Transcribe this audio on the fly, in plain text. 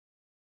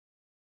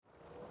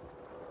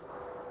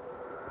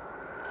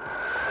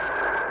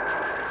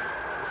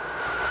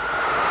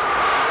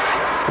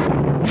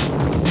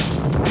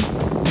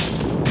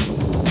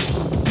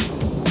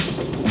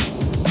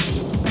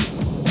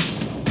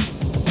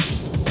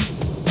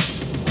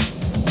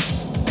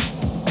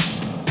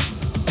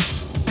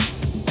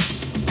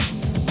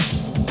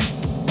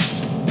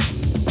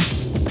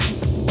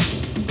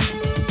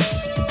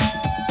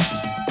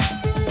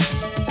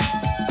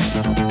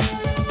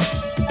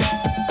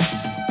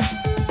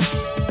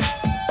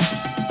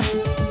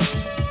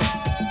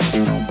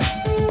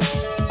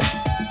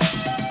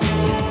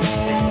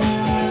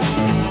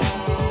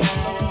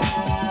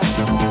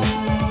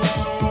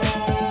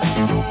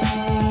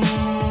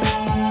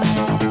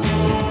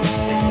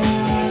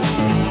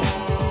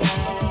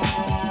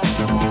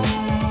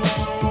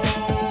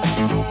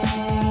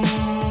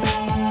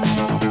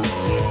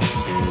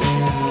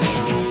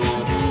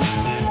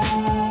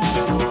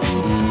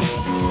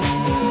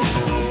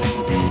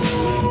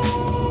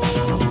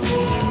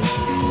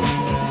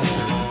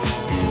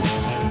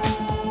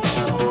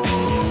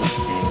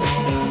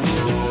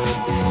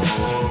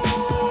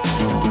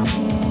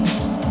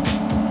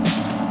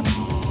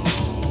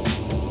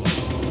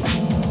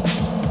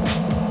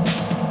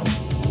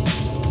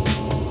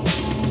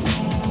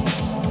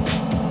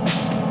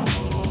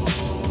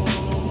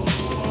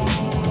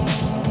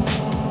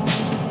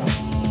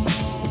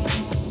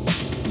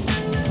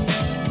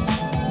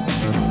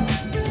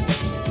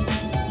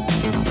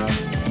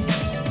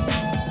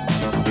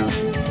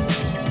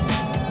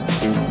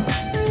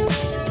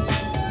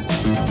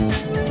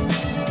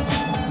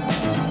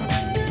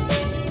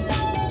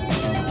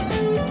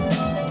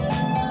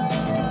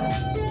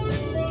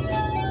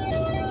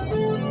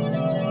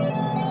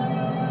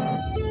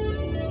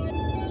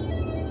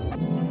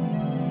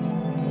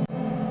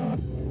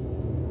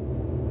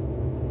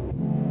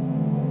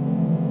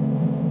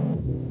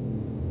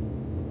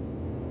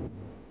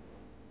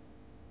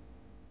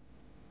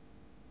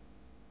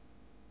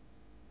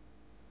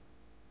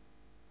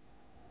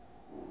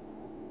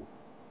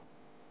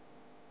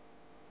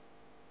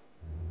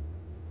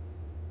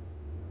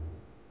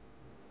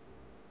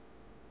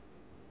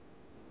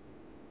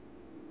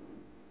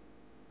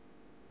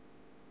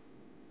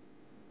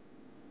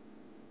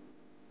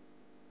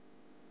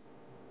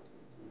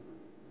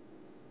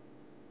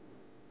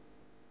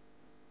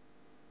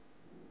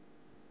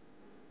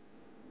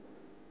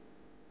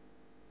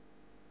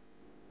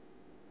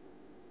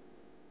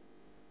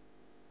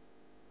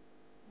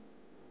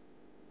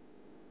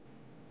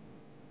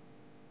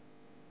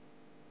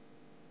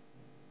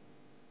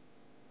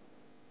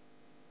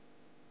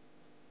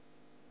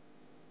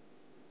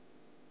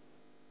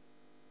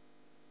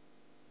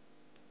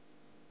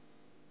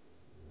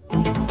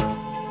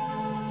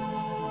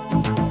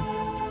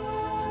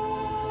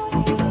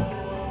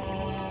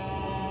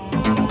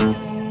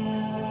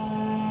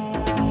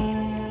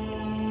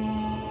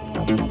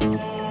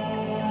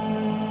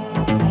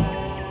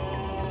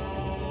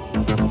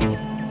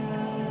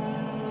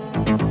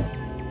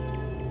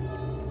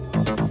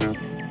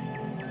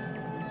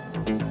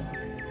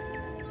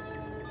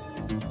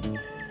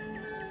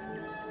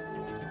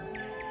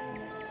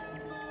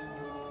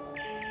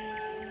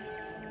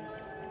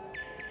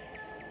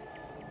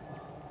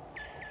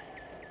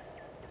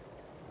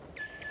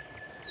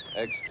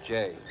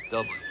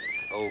XJW,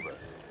 over.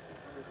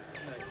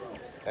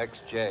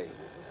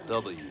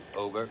 XJW,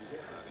 over.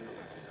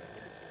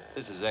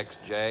 This is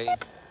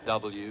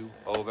XJW,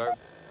 over.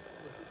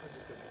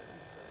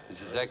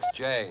 This is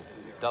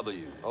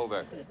XJW,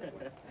 over.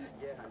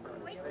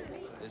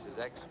 This is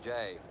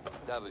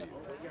XJW.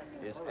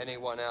 Is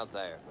anyone out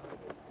there?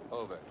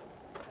 Over.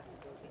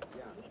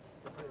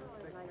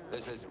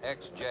 This is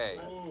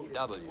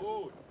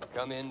XJW.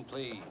 Come in,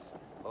 please.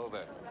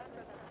 Over.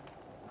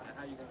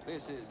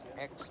 This is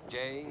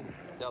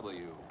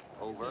XJW.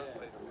 Over.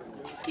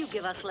 You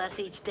give us less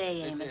each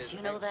day, Amos.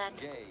 You know that?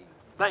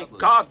 Thank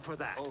God for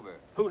that. Over.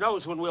 Who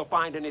knows when we'll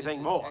find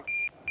anything more?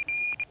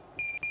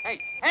 Hey!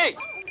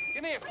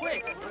 Come here,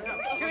 quick!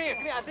 Come here.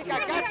 I think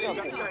I got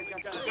something.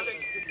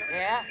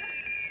 Yeah?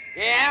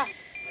 Yeah?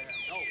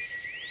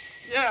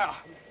 Yeah!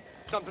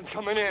 Something's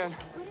coming in.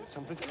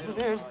 God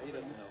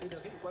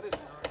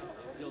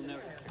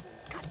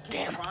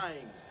damn.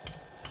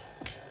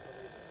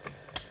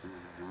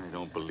 I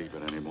don't believe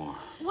it anymore.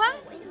 What?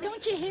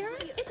 Don't you hear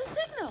it? It's a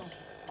signal.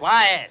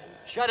 Quiet!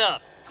 Shut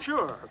up!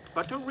 Sure,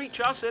 but to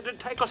reach us, it'd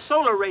take a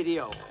solar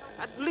radio.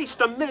 At least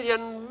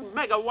 1,000,000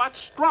 megawatts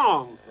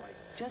strong.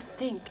 Just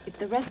think, if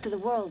the rest of the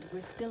world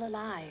were still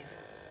alive.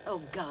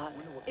 Oh, God.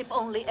 If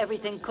only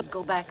everything could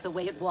go back the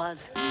way it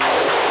was.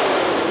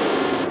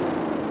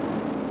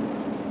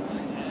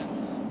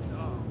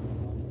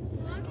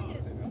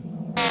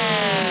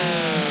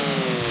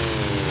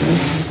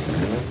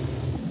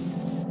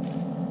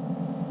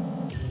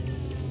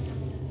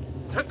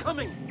 They're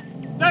coming!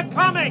 They're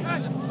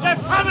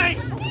coming!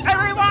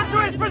 Everyone to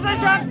his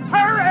position!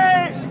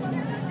 Hurry!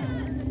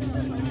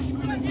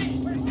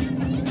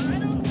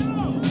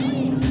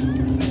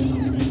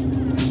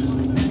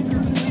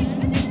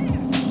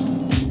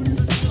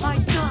 My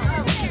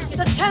God!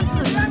 The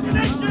Templars!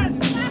 Ammunition!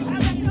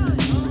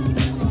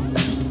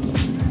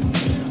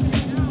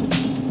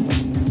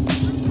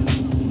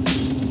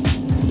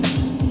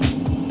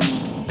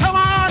 Come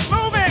on,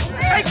 move it!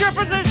 Take your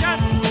position!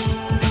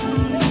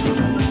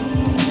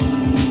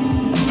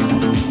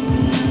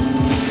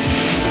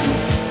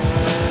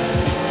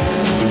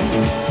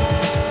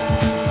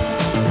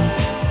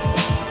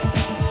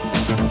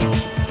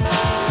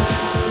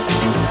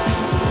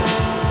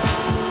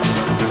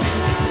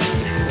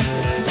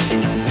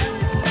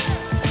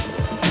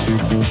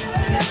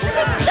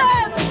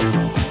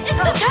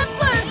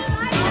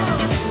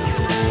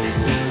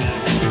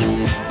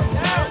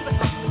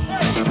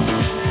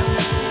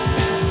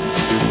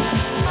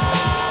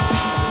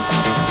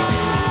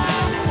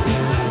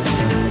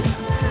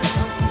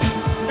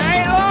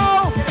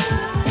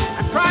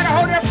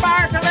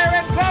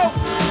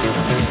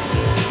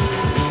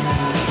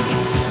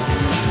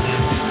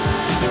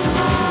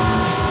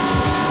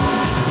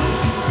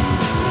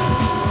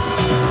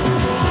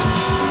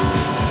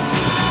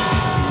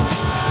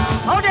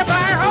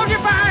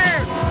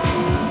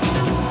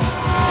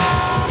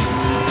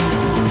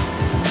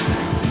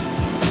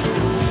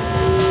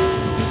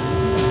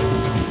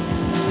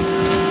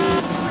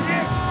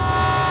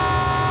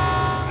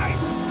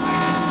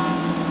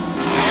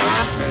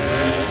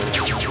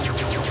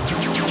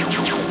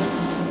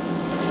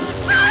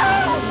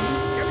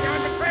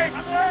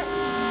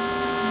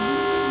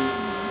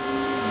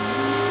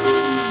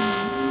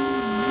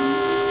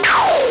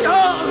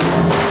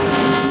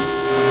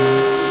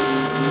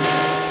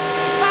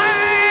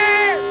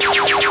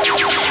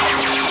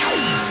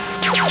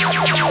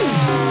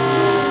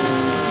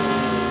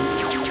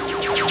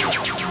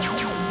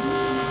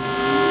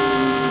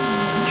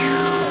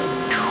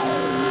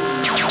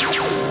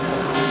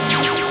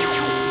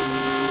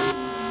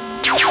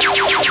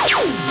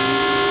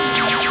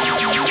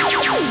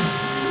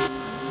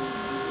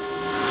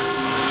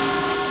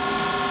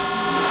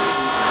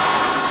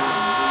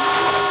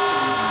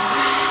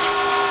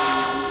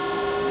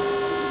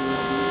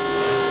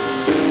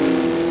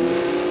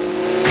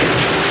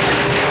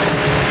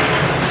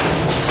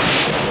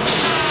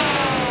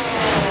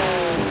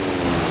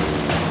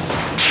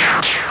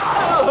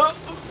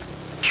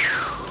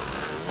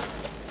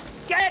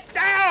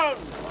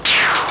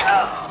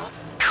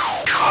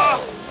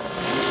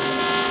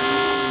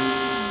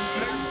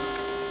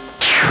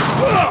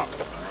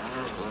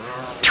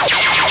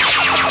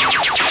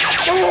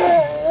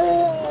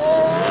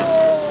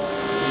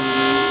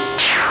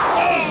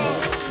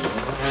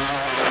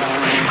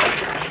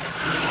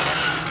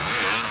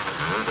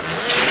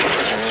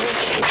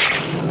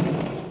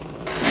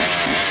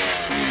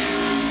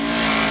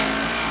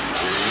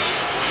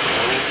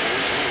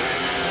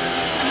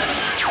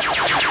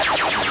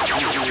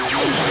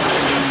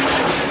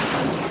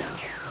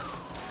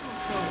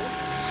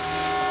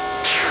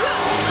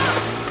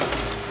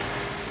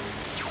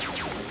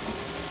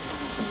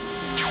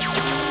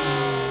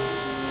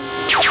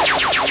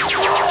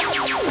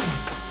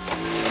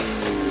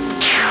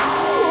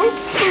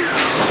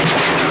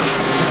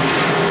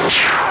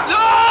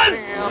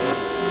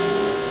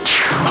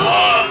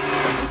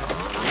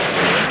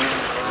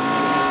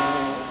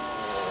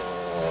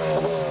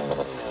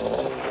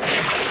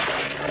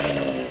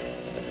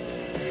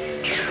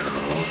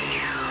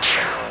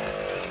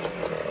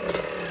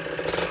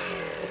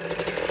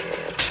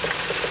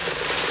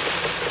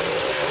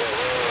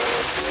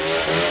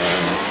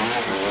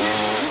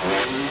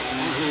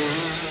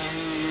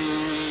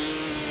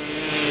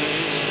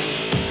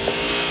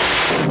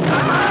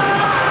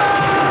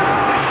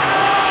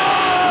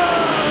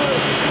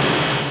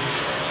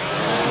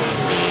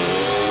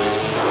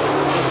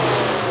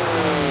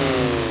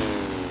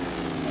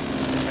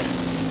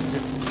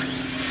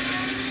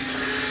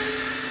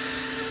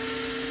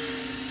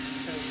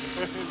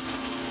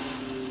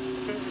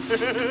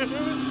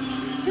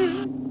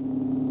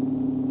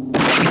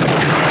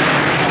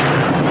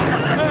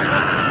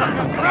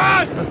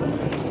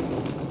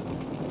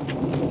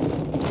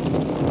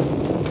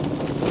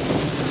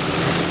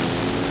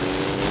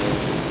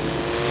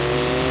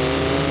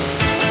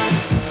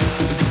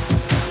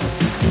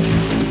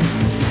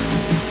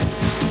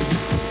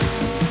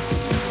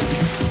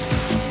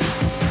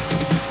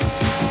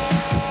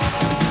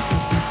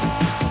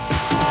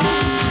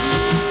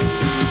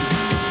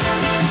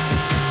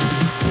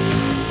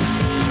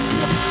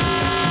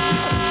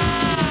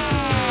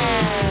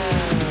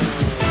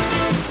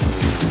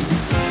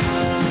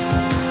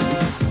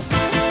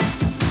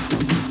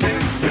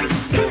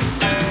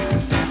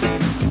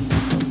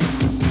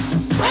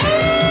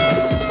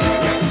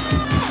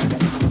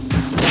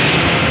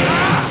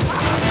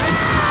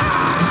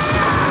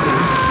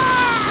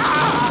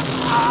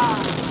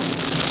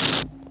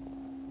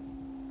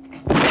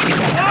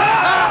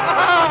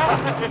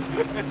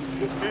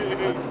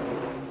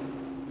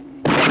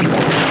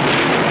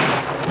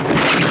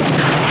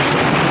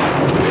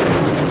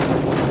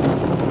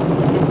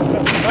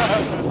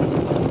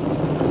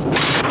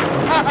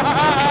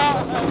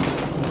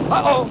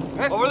 Uh-oh!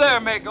 Over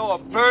there, Mako, a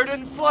bird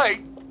in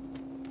flight.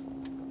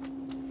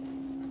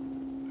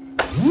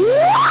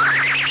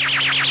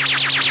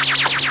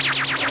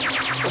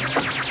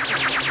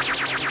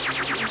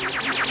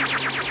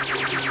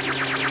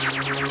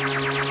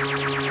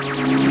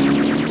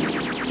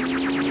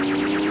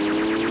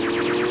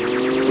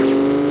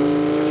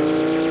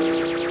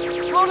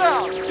 Slow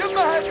down! Give him a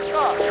head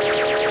start!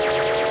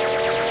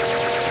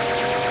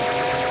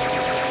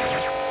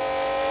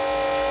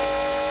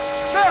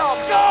 Now,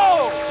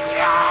 go!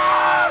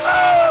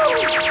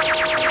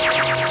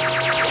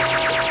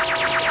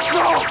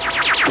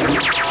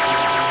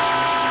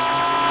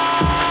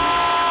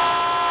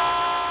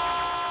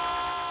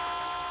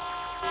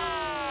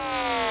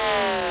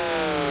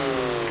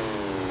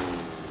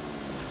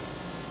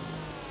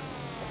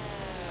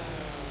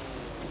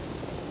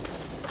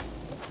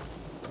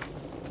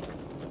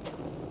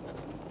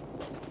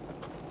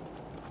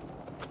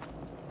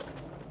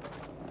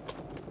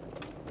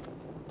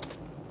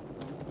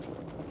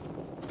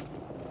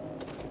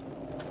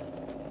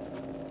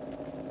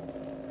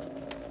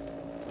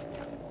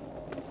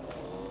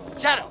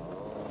 Shadow,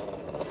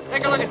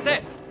 take a look at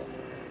this.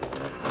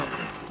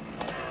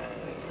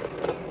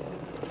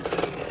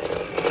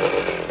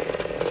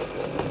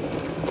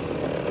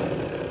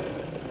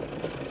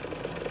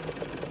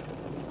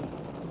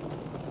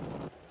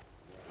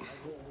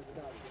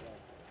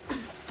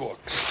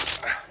 Books.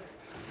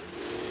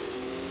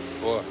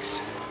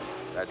 Books.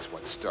 That's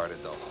what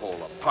started the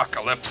whole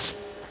apocalypse.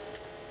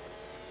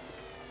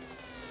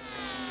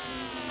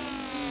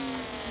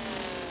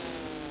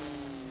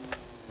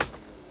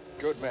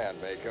 Good man,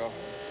 Mako.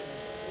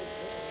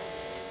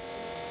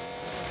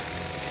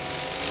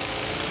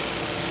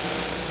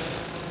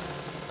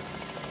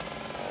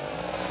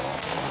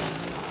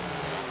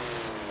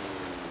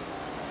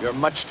 You're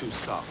much too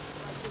soft.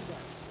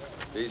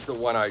 He's the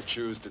one I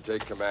choose to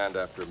take command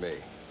after me.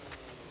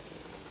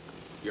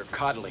 You're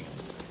coddling him.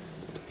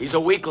 He's a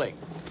weakling.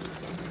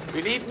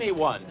 Believe me,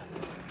 one,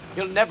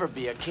 he'll never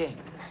be a king.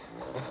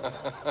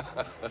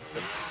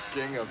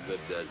 King of the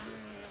desert.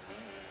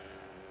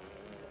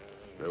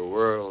 The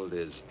world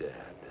is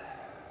dead.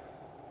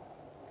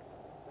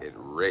 It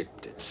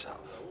raped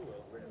itself.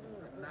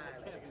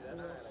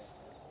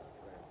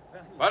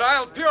 But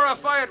I'll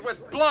purify it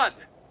with blood.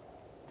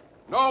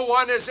 No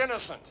one is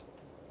innocent.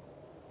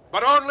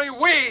 But only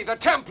we, the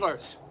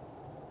Templars,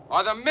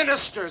 are the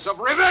ministers of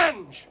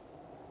revenge.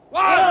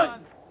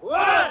 One!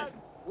 One!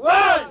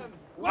 One!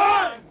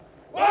 One!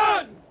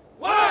 One!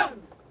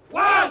 One!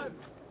 One!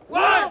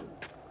 One!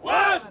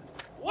 One!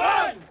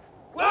 One!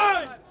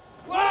 One!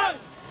 One!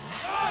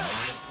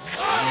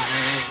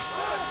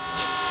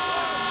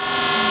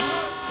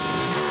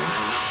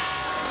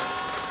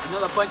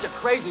 Another bunch of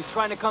crazies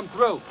trying to come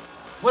through.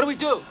 What do we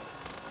do?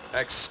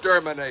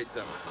 Exterminate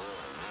them.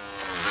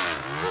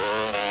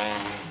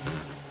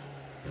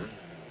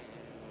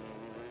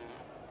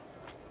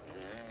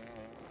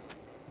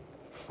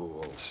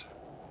 Fools.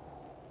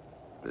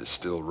 They're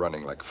still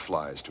running like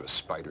flies to a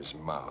spider's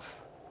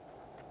mouth.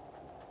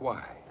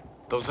 Why?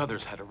 Those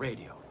others had a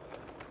radio.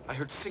 I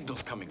heard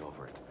signals coming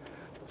over it.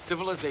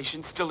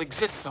 Civilization still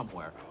exists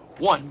somewhere.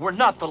 One, we're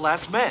not the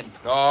last men.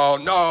 No,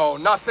 no,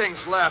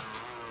 nothing's left.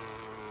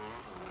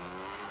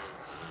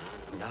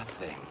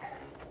 Nothing.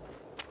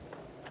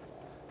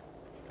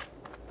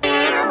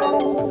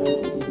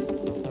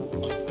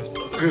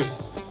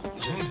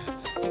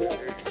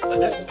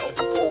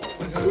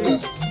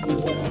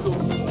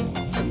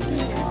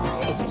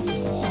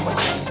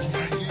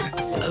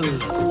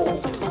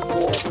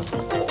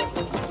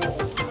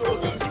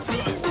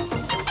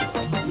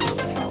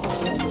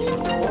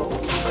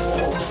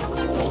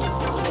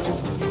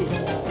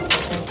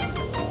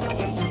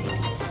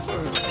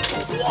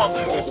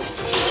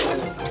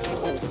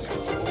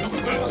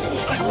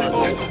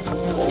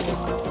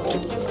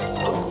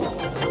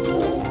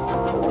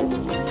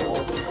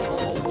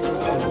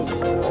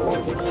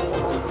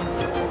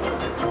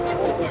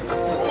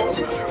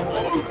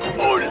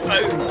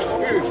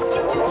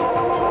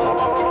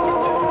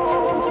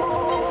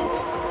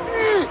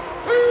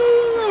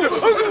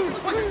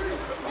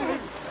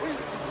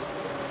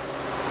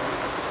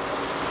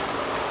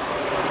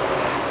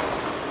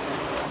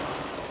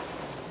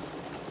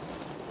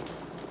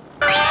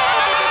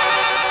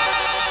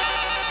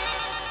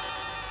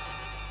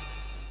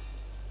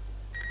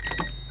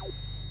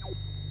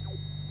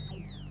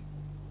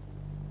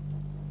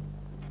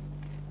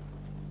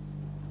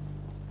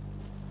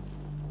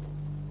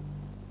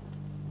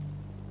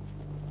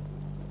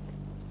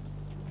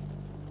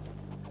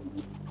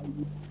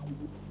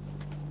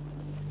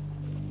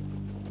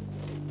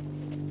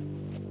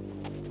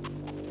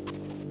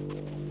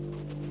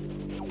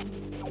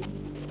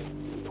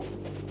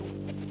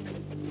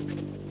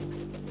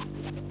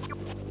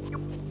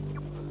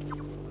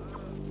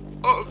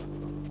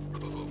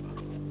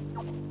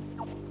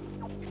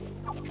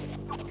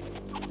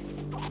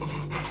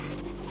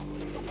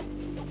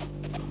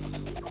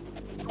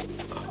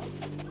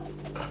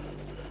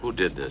 Who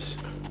did this?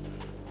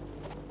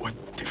 What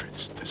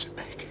difference does it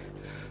make?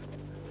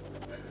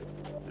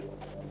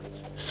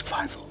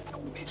 Survival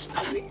means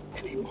nothing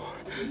anymore.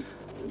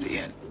 The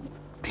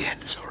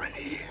end is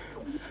already here.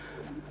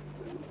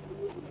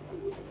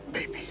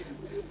 Maybe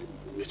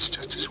it's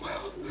just as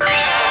well.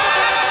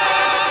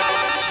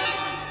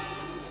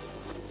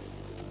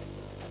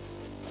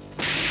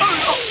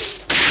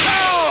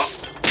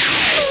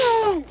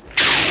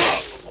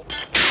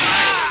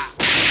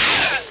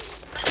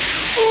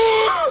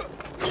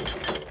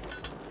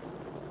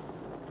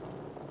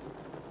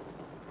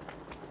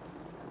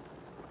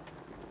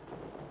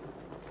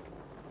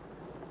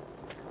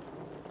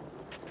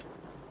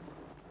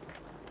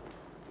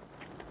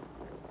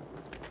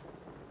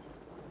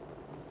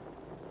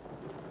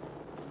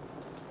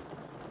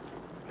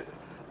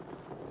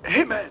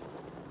 Hey, man!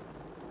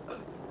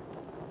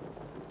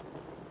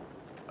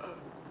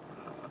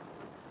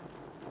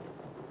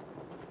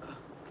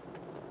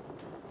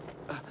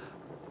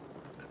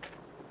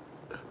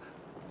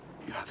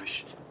 You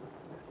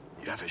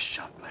have a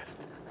shot left.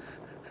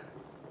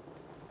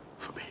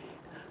 For me.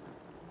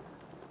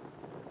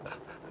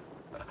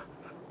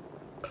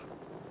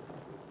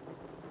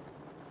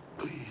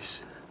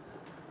 Please.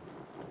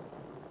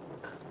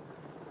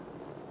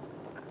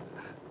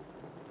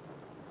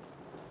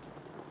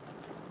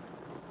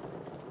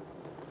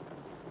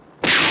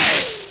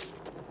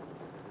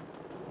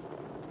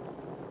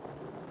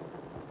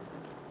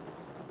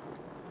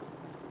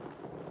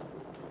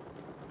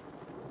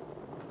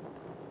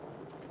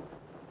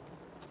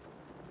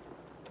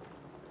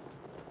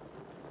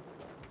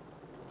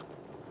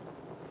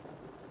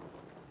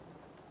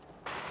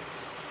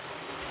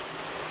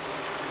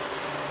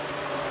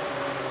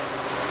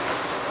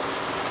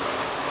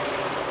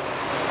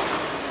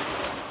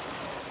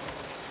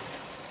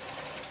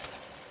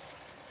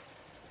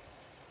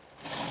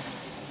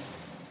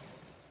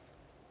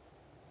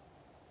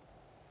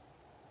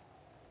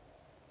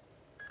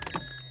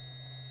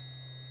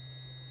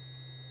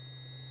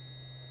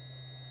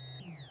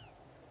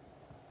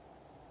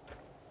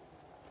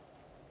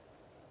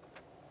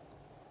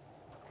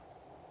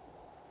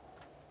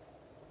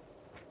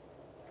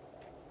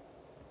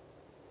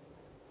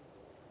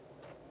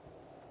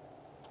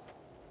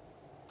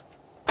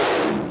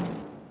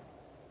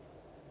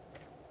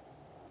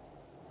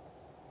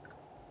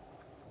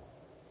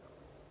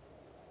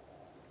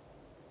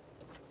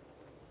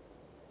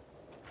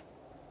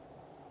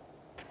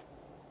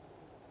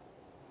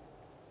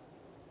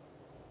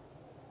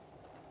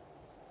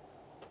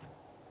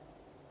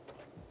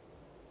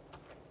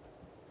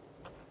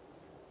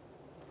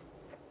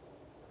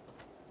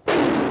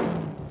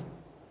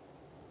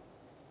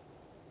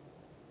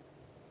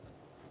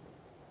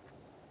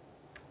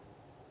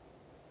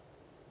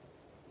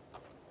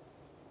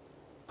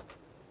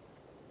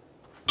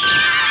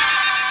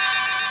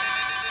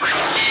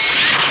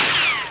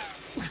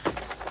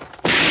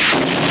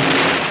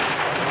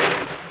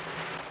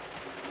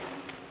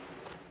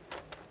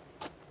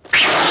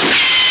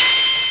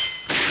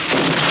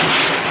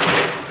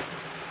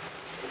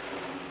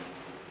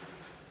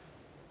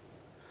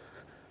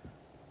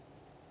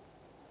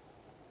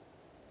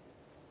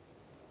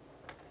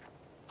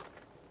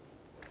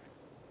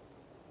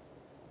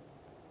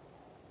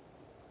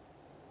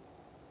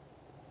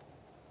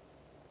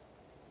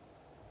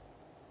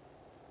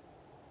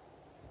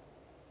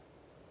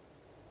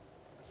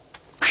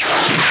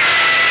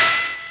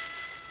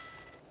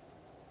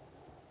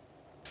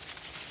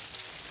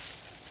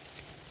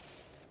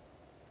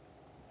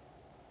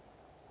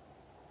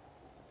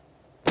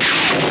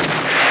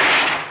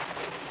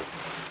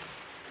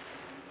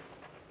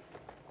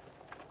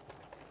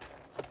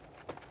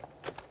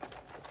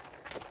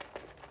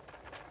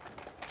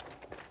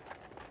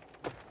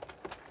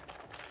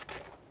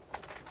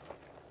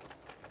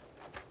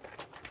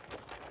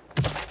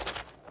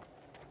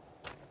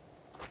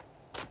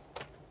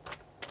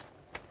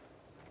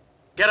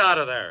 Get out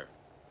of there.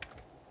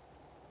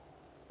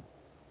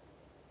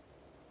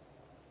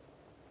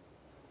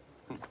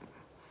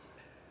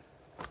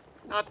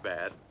 Not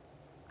bad.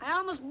 I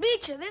almost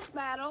beat you this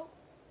battle.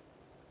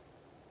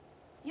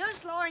 You're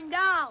slowing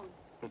down.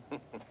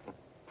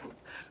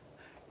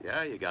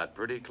 Yeah, you got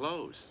pretty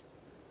close.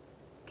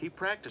 Keep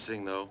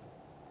practicing, though.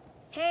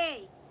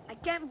 Hey, I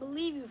can't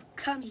believe you've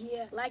come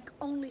here like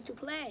only to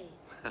play.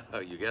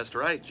 You guessed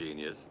right,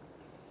 genius.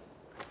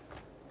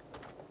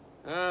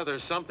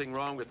 There's something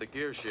wrong with the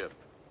gear shift.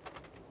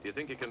 Do you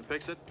think you can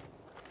fix it?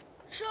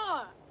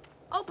 Sure.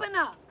 Open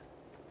up.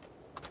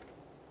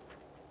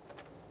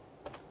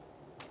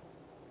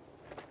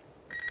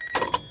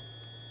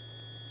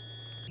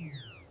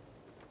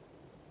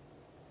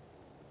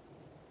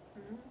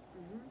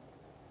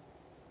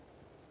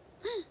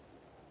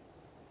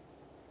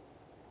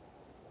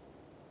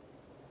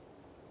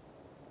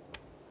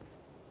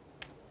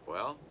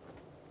 Well,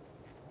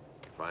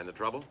 find the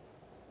trouble?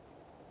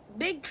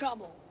 Big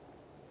trouble.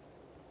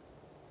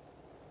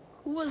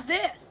 Who was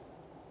this?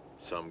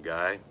 Some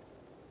guy.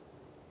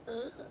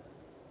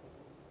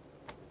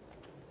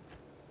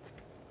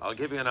 I'll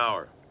give you an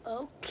hour.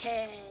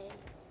 Okay.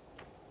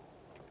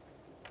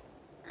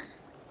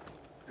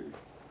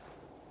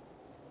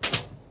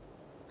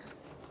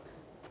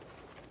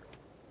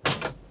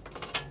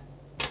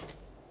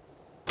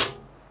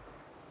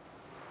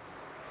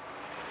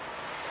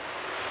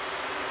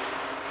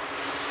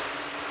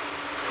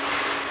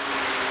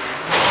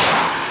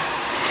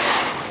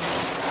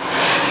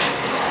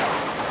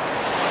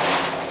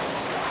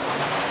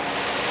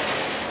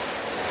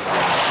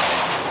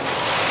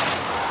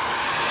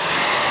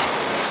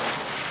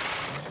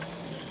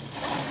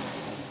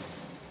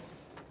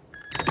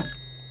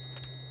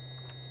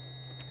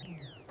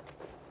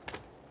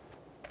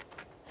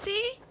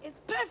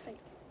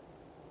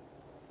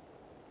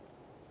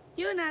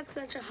 You're not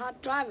such a hot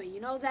driver,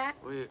 you know that?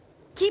 We...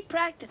 Keep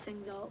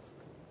practicing, though.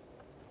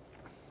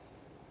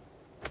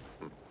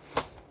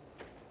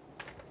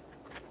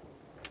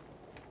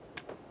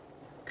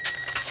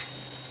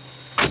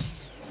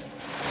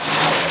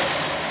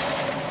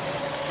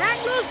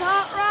 Hang loose,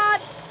 hot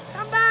rod!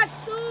 Come back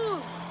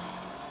soon!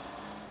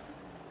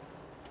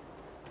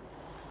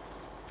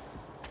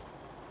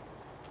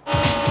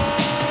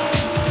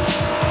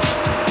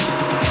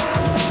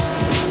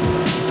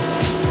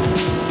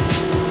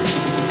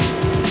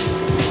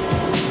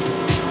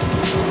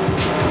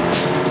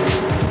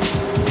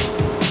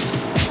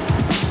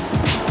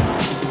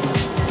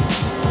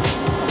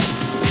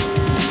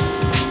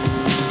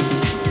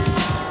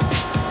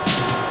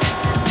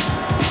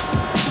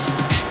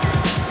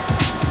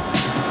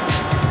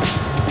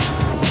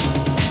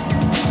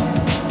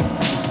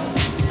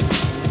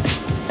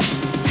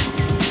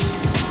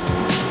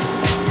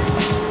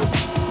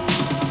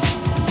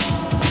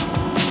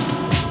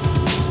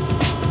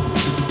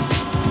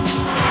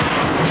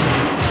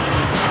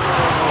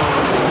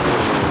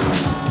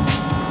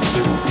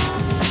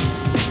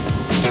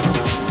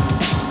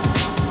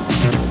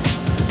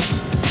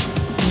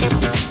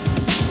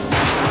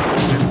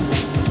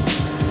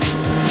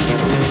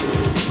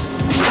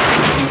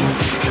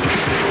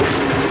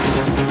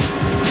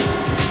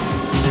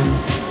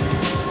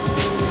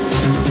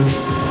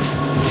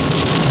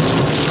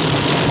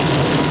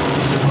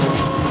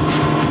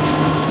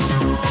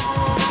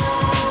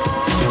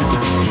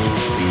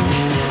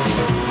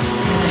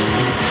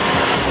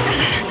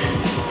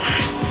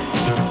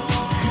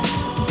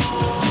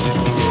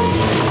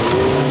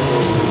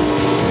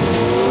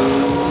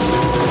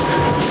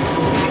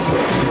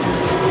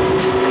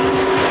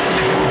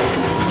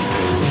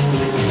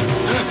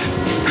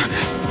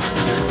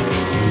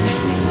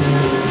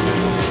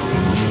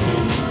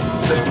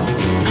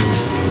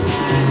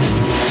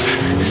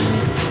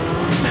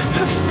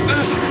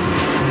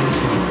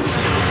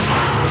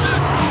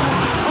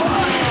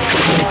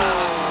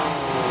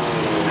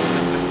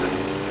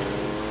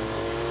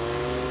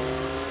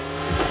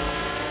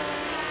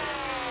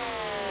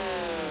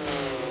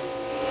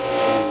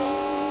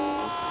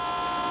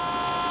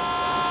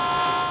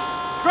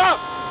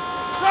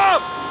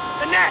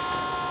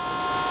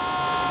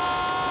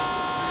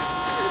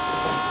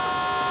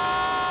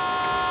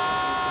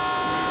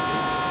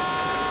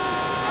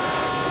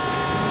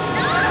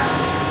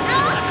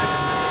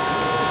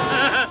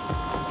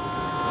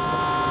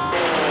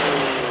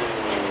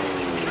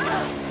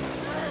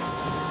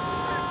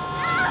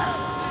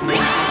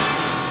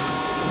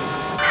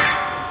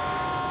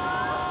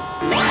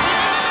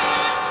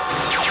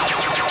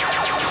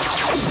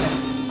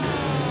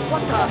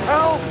 the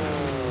hell?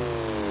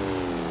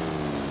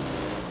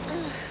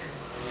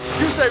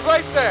 You stay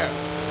right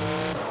there!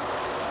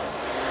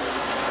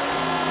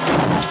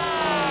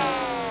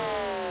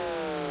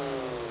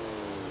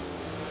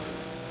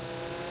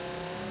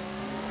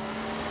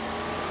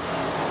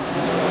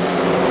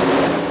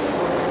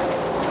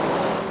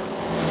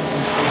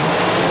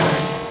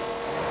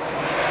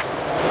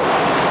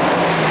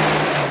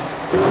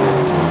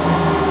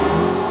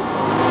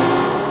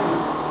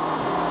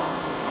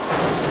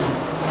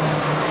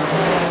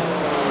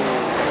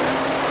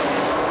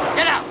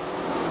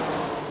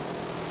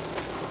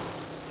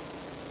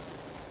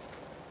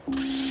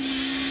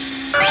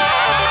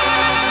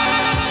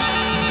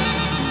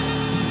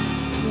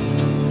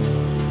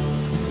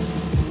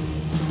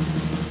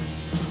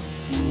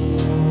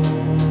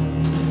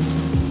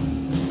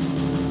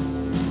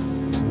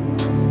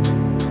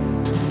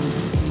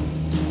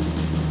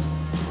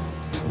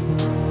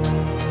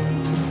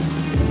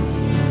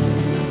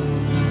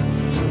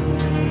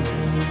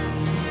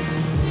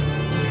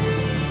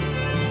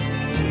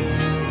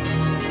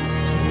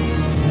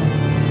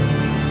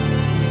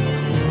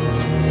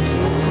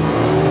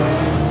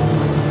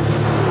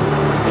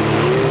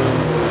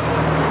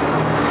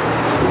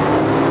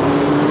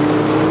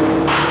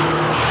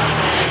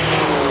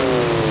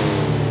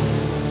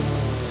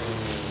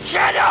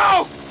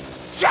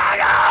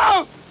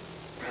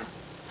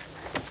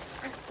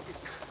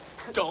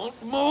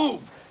 Don't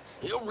move!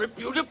 He'll rip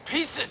you to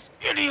pieces,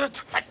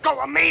 idiot! Let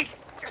go of me!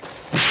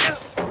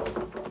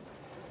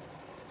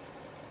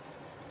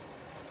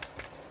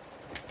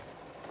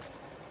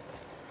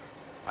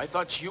 I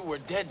thought you were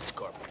dead,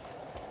 Scorpion.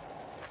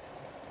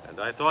 And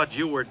I thought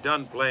you were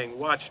done playing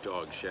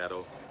watchdog,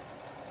 Shadow.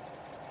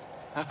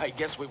 I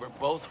guess we were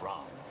both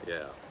wrong.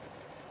 Yeah.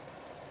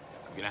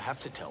 I'm gonna have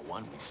to tell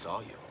one we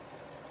saw you.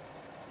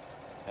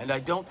 And I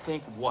don't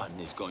think one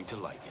is going to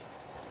like it.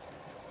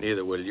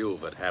 Neither will you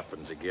if it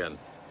happens again.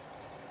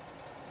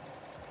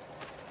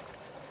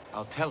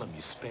 I'll tell him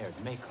you spared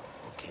Mako,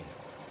 okay?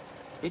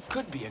 It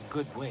could be a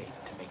good way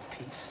to make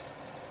peace.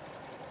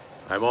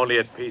 I'm only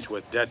at peace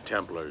with dead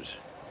Templars.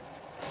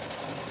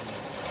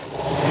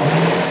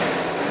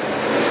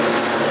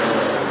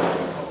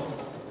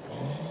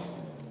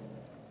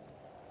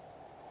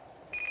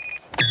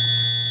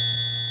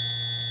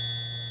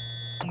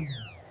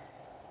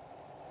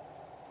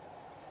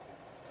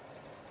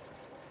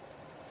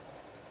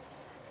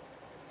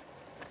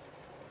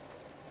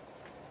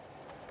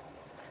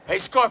 Hey,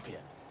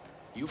 Scorpion,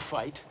 you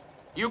fight,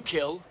 you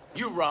kill,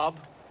 you rob.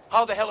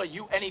 How the hell are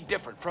you any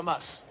different from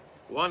us?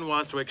 One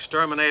wants to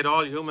exterminate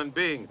all human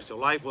beings, so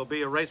life will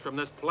be erased from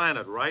this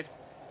planet, right?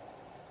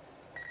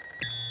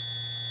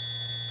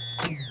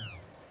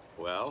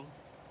 Well,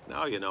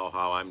 now you know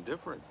how I'm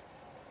different.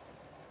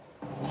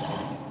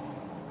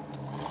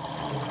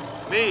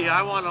 Me,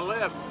 I want to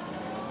live.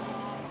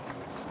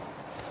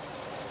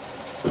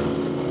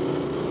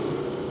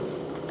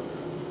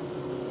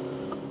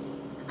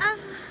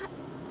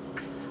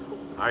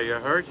 Are you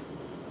hurt?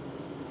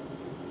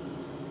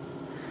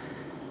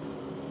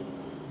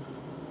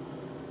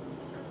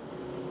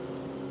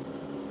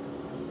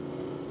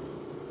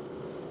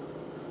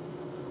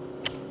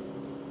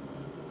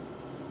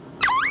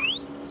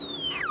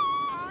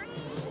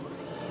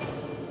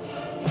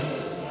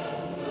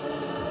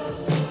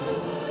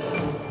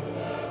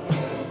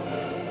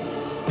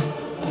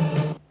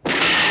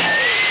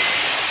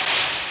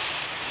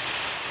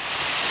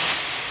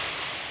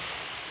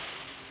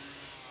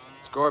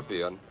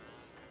 Scorpion.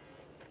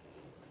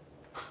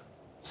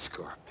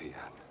 Scorpion.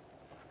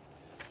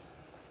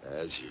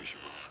 As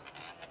usual.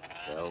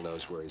 Hell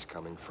knows where he's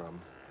coming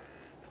from,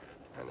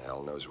 and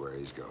hell knows where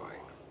he's going.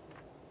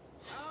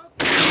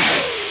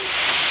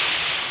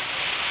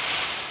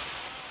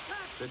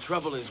 The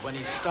trouble is when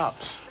he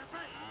stops.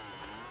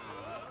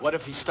 What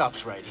if he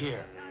stops right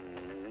here?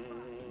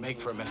 It'd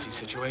make for a messy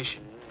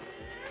situation.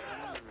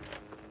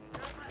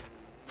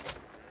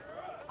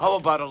 How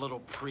about a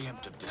little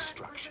preemptive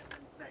destruction?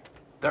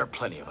 There are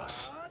plenty of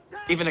us,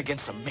 even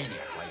against a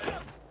maniac like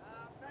him.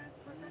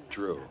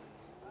 True.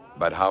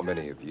 But how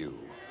many of you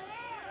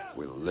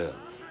will live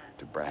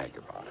to brag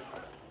about it?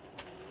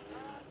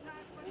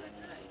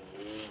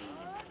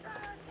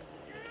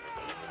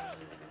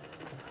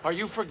 Are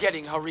you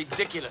forgetting how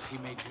ridiculous he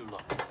made you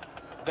look?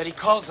 That he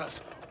calls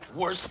us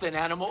worse than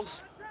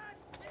animals?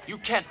 You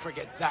can't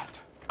forget that.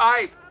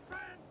 I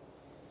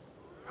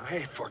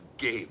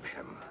forgave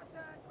him.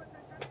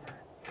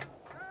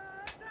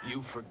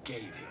 You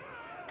forgave him.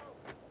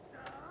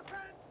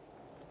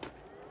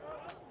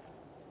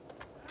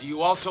 Do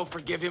you also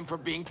forgive him for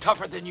being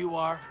tougher than you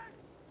are?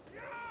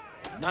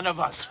 None of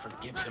us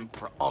forgives him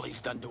for all he's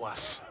done to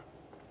us.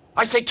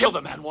 I say kill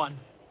the man, one.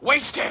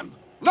 Waste him!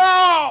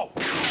 No!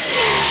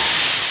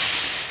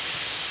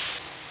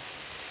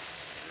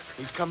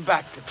 He's come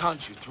back to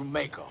taunt you through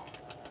Mako.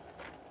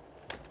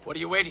 What are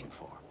you waiting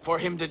for? For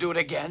him to do it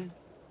again?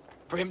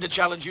 For him to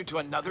challenge you to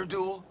another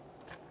duel?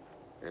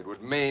 It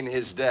would mean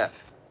his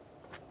death.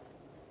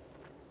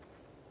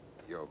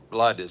 Your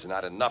blood is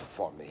not enough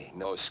for me,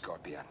 no,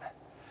 Scorpion.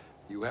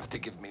 You have to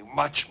give me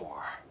much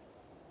more.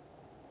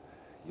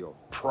 Your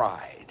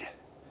pride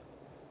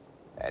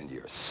and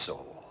your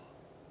soul.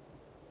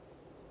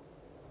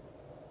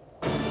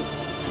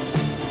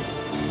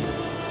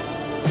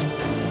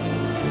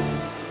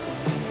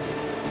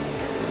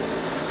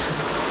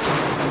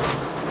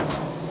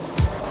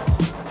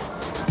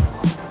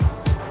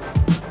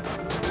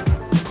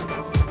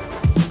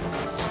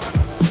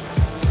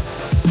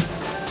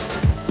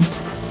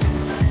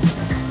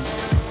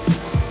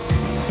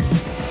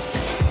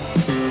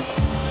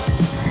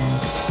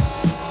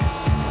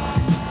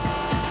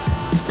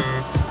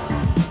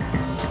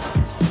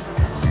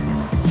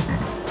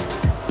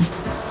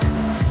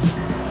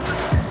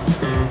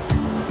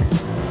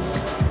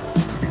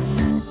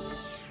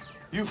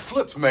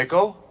 Flipped,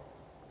 Mako.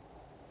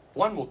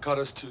 One will cut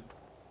us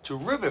to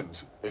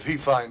ribbons if he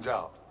finds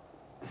out.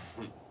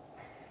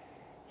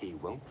 He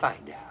won't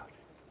find out.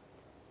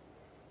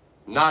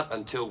 Not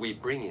until we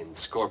bring in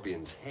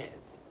Scorpion's head.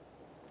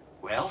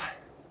 Well,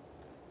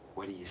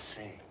 what do you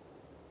say?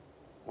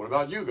 What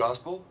about you,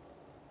 Gospel?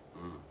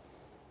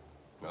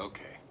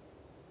 Okay.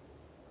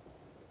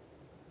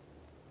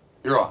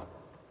 You're on.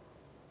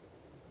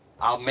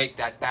 I'll make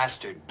that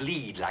bastard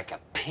bleed like a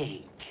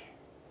pig.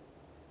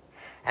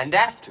 And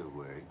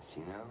afterwards,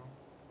 you know,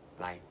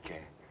 like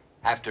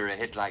after a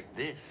hit like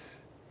this,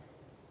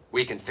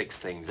 we can fix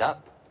things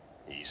up.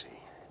 Easy.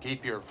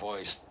 Keep your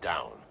voice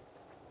down.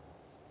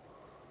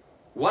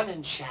 One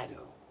and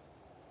Shadow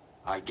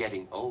are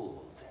getting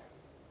old.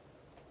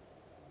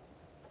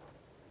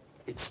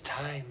 It's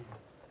time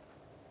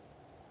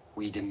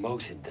we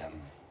demoted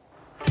them.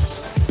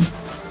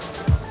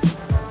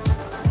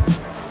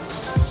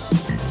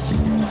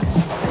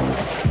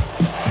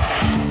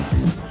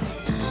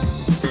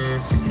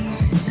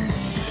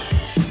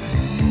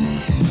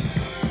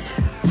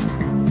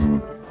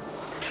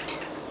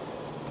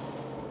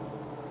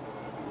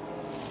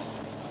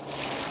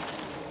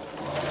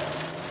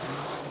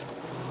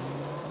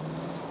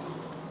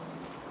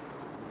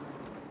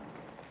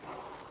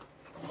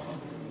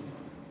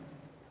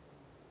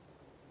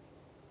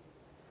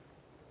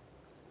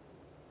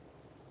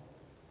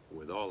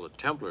 With all the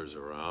Templars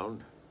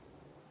around,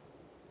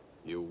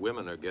 you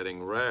women are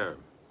getting rare.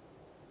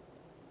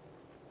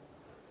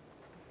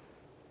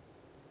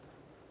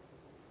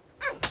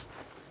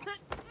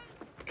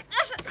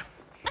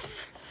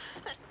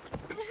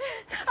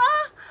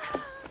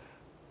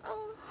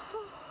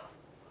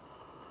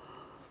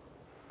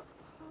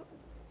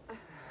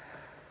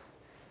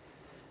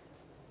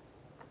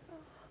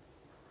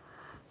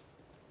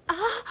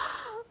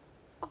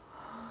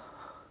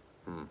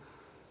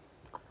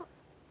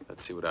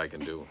 Let's see what I can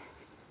do.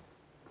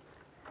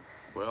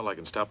 Well, I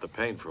can stop the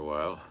pain for a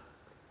while,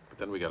 but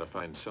then we gotta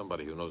find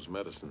somebody who knows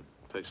medicine.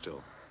 Stay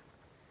still.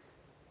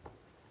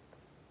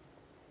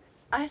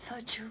 I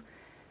thought you...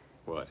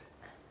 What?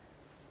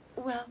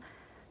 Well,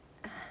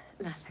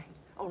 nothing.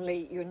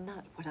 Only you're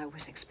not what I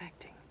was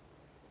expecting.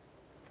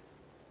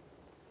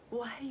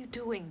 Why are you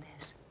doing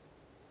this?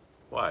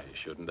 Why,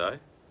 shouldn't I?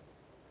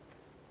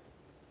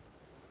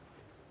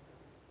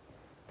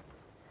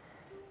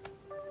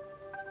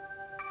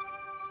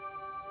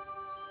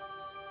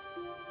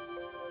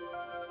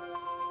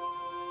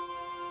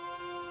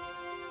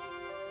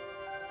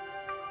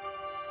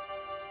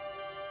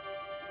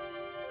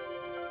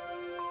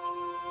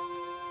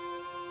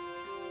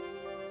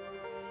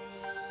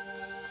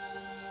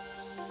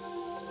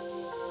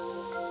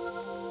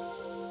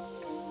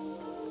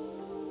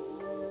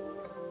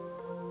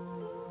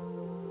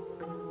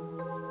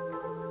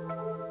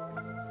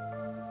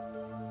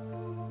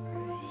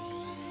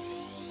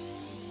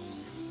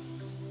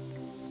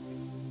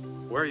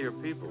 Where are your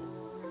people?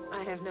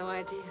 I have no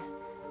idea.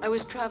 I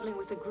was traveling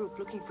with a group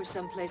looking for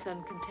someplace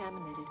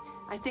uncontaminated.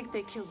 I think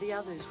they killed the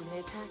others when they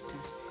attacked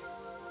us.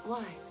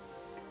 Why?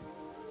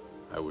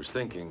 I was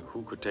thinking,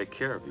 who could take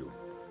care of you?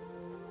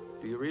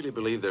 Do you really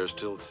believe there's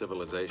still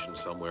civilization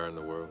somewhere in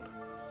the world?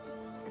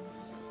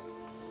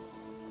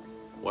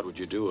 What would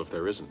you do if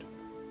there isn't?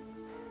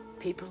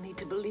 People need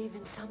to believe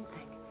in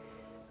something.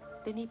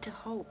 They need to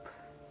hope,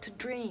 to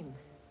dream.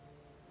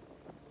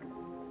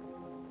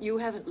 You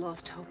haven't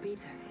lost hope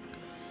either.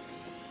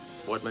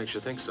 What makes you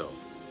think so?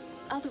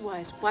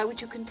 Otherwise, why would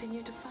you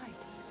continue to fight?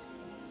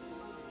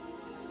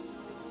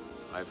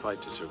 I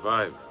fight to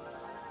survive.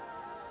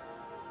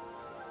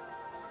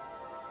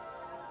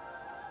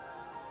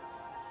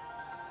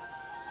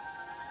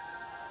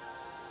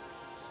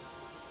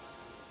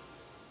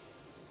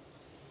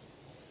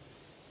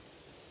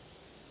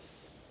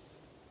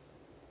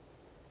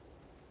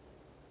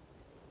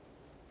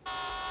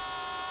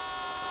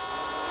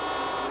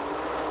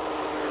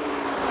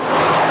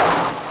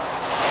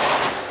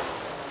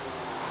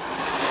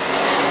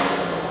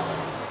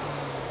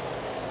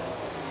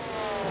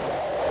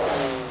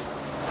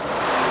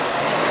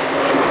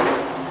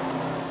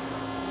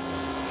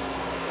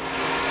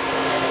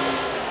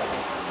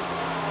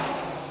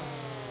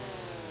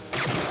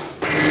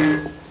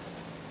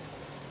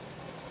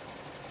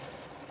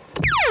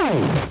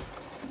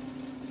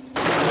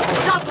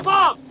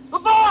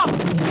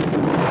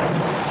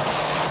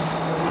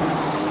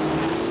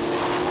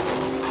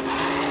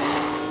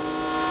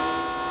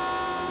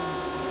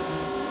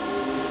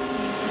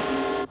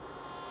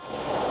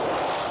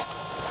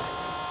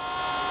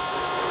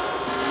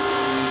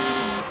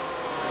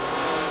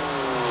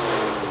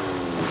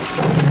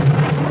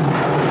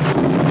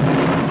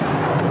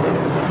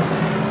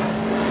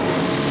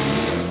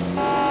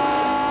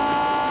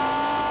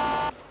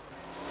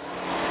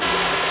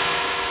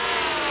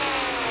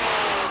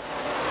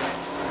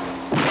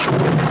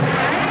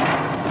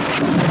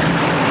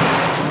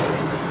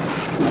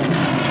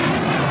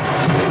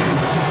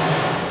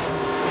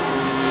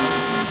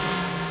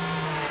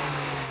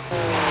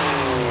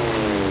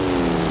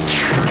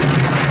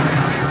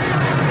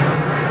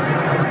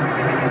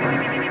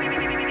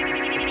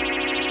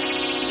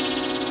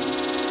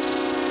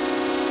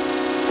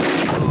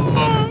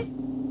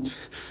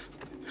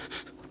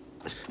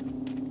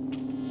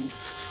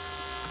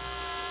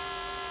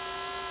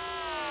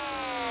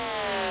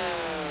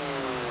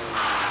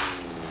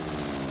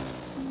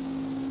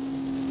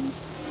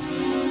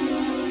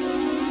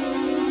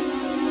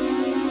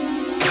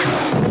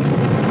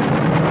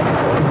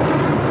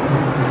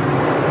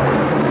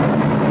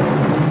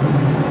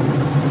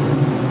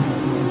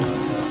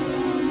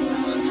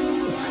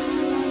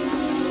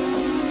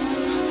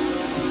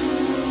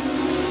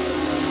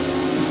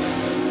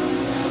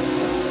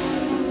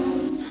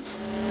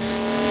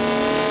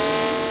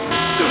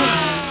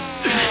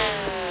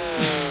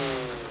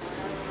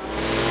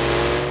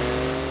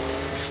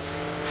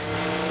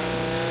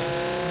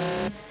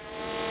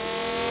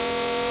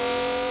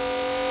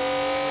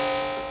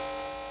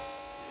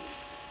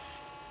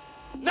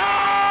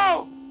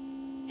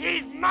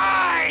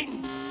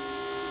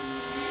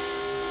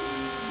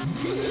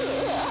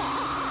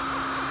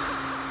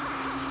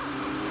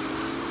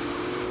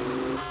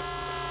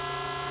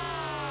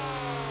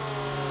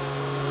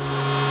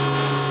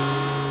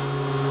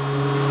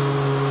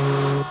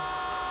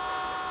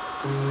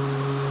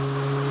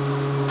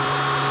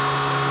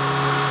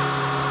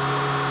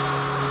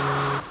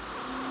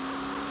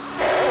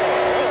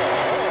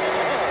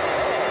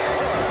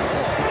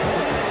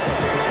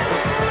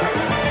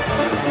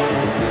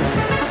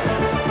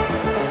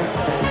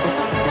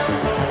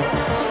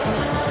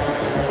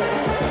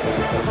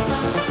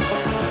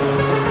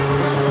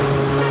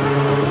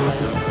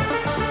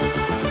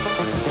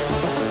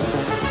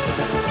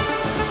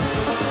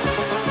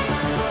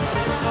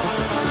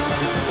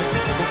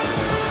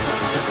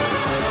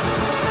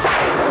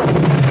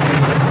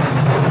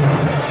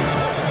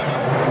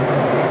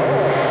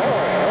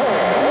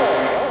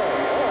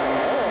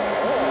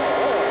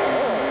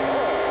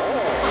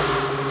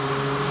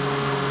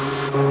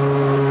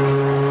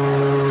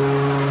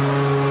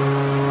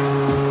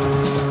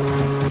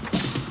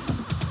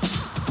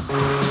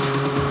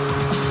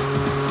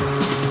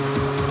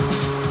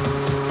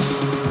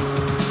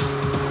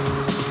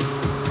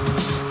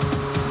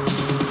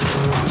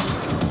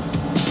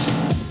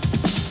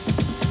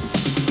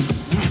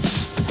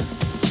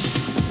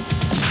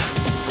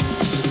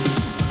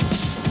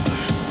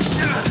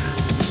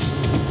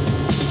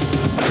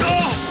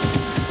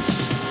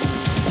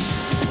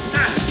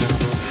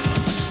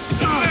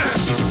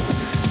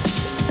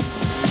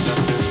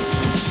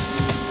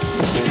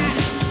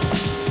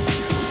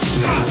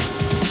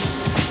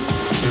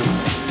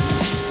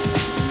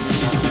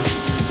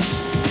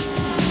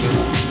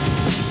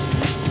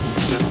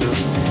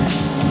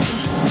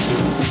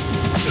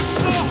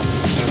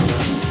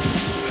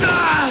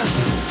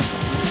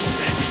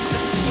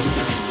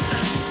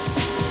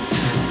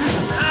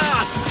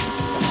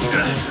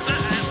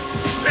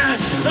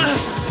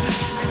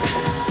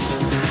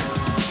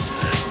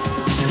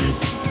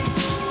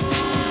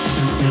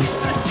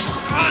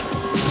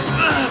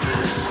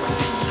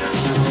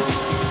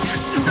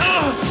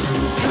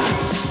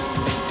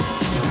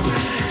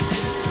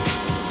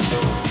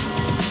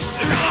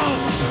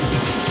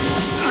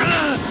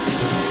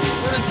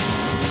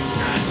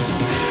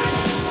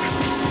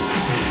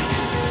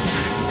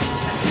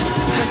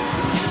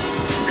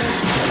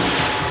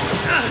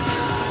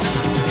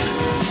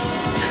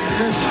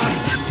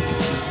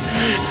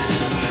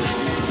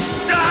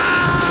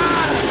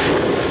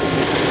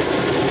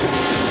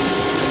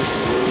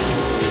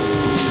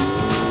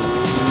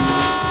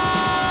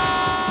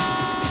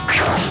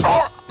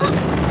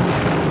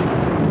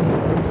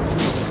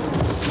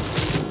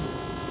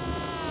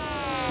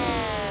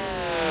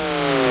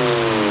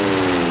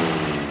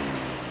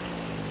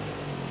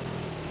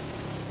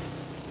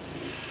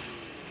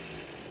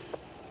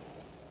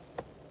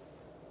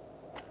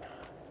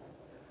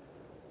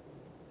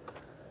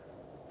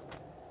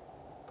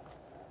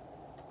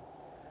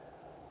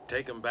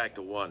 take him back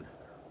to 1.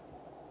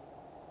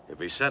 If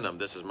he sent him,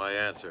 this is my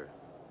answer.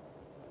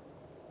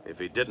 If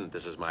he didn't,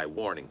 this is my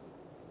warning.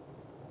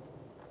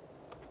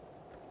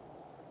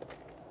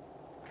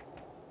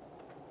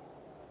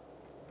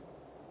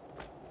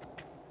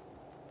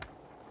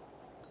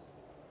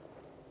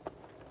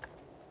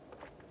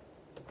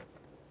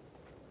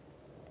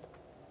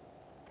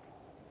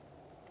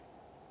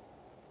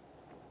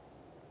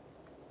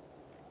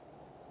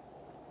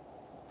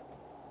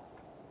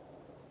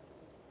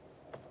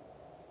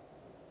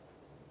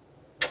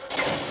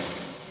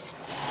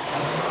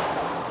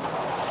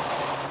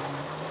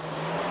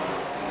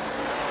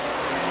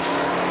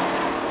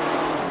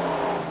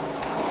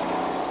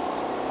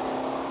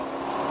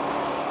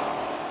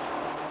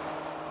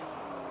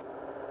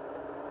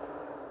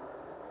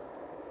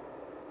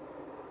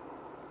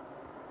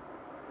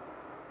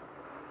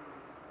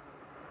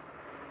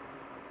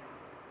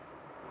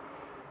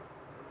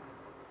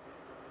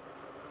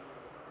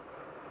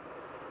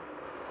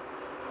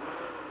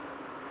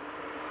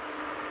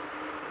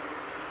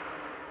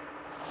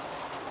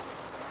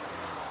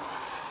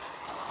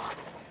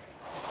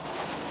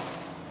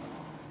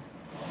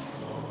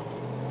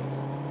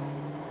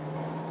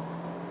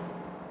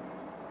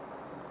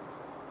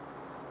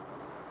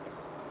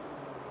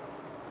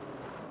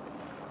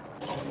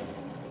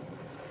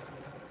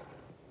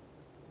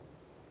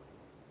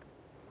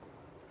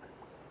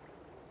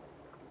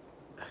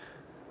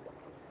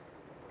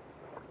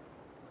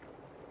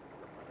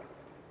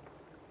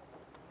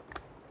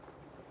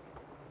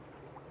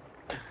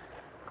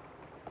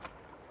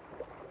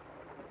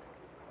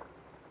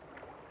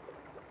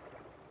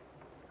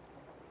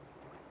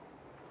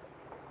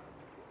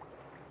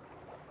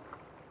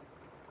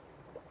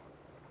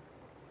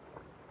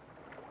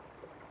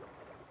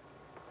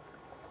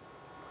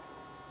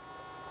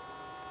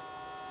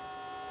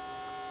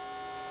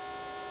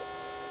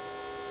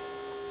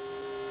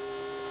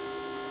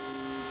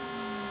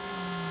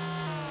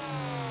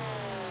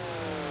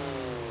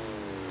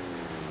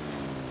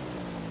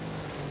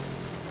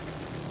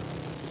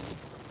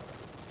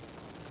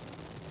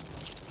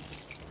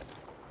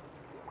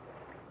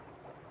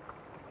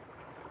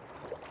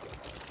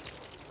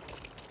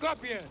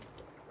 Scorpion!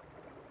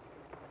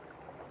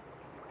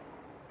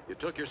 You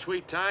took your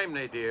sweet time,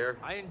 Nadir.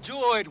 I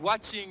enjoyed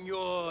watching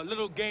your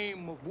little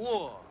game of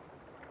war.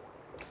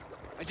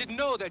 I didn't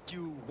know that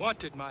you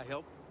wanted my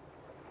help.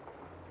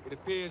 It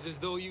appears as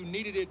though you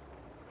needed it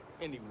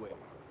anyway.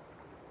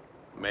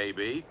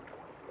 Maybe.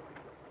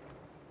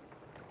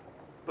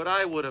 But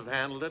I would have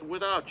handled it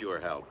without your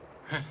help.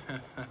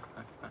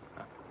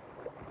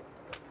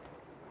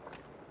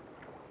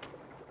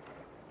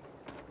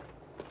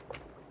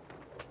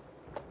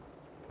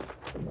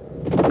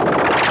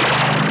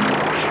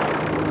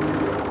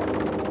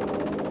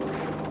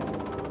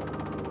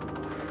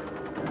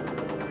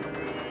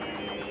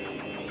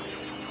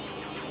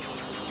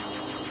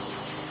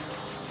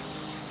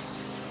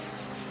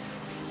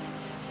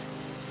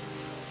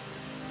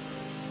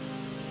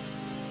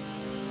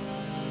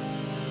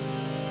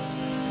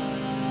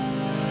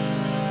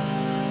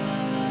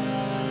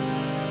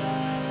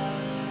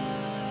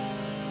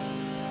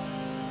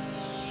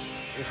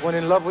 This one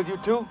in love with you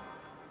too?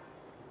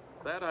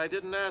 That I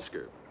didn't ask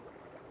her.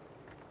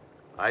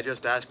 I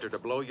just asked her to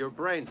blow your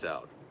brains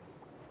out.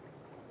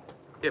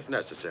 If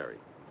necessary.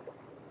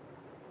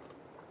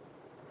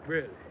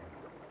 Really?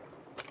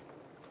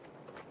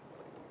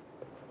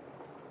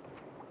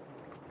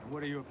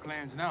 What are your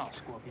plans now,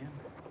 Scorpion?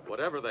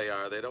 Whatever they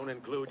are, they don't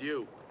include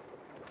you.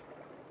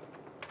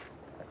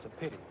 That's a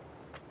pity.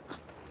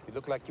 You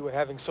look like you were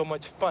having so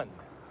much fun.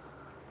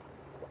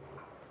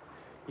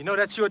 You know,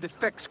 that's your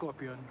defect,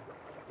 Scorpion.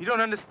 You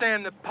don't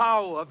understand the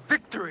power of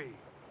victory.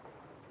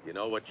 You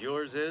know what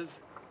yours is?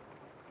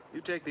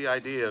 You take the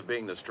idea of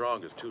being the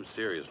strongest too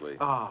seriously.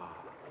 Ah,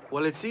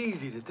 well, it's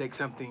easy to take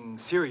something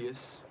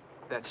serious.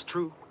 That's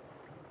true.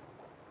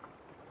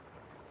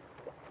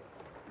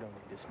 You don't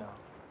need this now.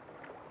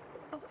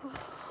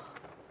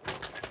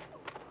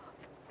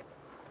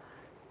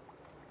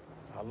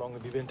 How long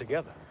have you been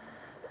together?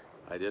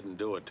 I didn't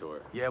do it to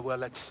her. Yeah, well,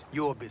 that's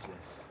your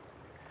business.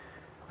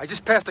 I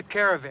just passed a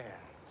caravan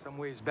some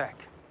ways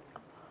back.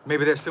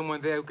 Maybe there's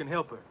someone there who can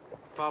help her.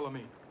 Follow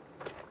me.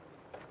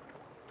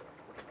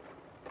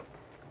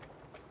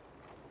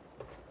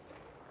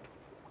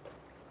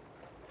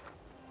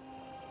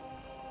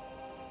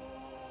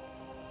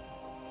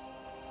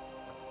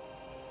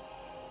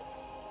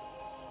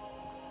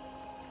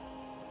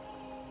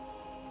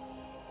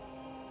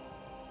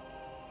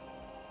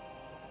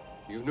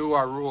 You knew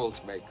our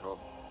rules, Mako.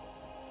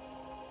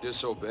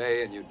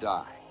 Disobey and you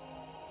die.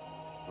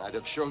 And I'd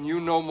have shown you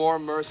no more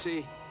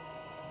mercy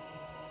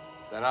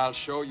than I'll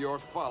show your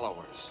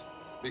followers.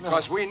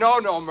 Because we know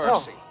no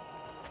mercy.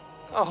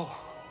 Oh.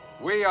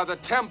 We are the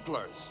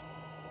Templars.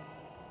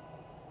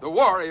 The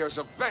warriors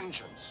of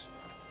vengeance.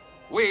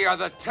 We are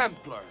the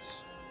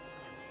Templars.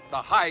 The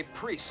high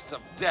priests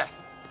of death.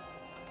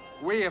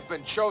 We have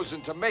been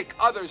chosen to make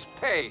others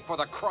pay for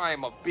the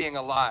crime of being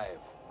alive.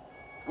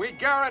 We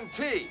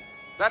guarantee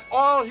that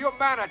all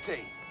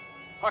humanity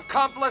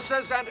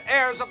accomplices and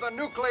heirs of the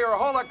nuclear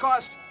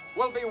holocaust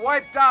will be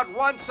wiped out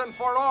once and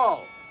for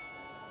all.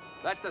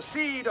 That the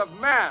seed of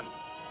man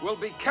will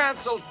be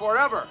canceled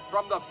forever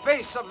from the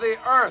face of the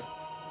earth.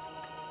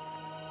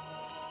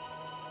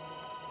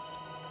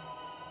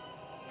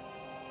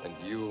 And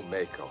you,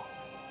 Mako,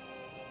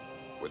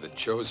 were the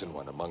chosen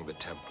one among the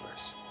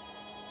Templars.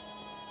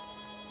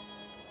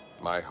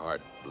 My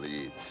heart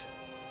bleeds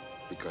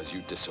because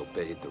you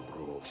disobeyed the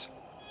rules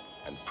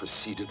and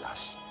preceded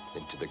us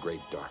into the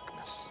great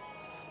darkness.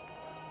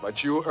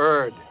 But you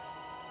erred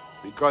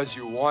because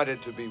you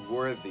wanted to be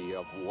worthy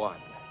of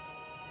one.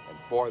 And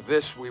for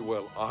this we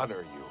will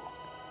honor you.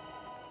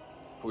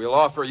 We'll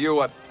offer you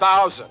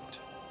 1,000,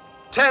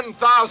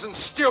 10,000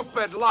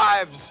 stupid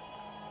lives.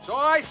 So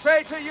I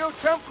say to you,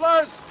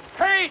 Templars,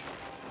 hate!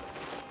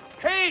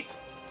 Hate!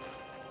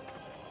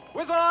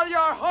 With all your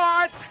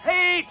hearts,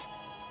 hate!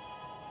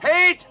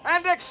 Hate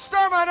and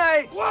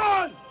exterminate!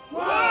 One!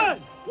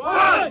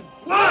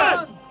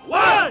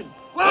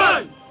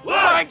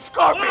 Find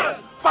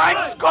Scorpion!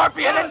 Find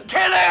Scorpion and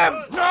kill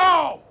him!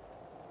 No!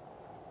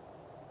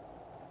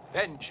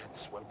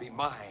 Vengeance will be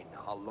mine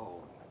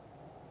alone.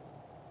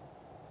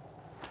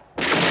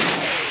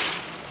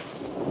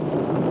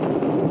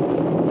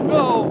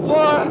 No,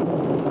 war!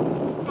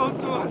 Don't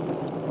do it!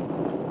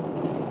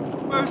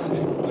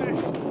 Mercy,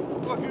 please,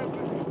 forgive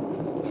me.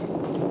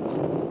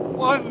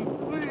 One,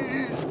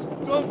 please,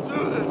 don't do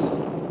this.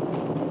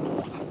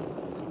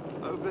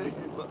 I beg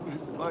you, let me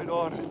fight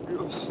on at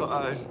your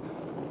side.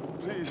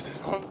 Please,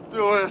 don't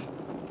do it.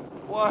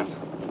 One,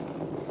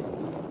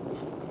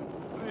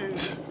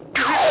 please.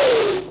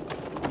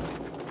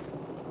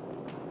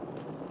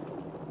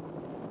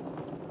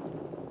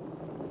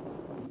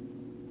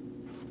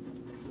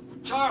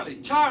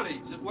 Charlie,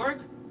 does it work?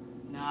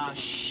 Nah,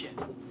 shit.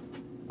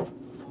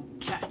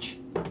 Won't catch.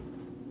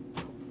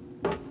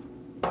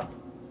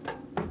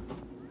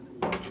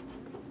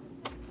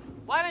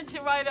 Why didn't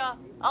you write a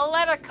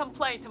letter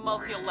complaint to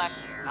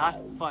multi-electric? Not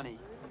funny.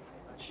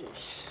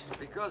 Jeez.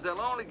 Because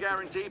they'll only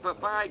guarantee for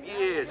 5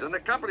 years, and the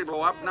company blew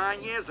up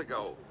 9 years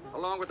ago,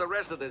 along with the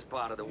rest of this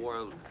part of the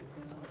world.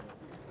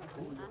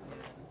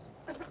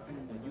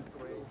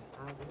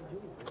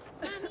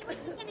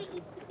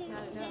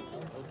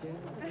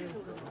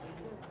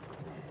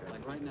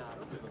 Right now,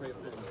 pray for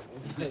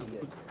me.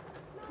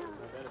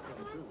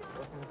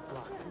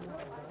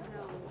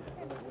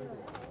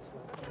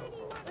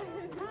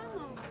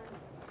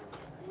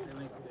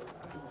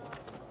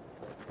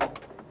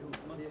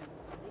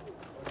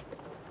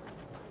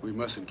 We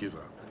mustn't give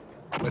up.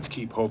 Let's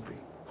keep hoping.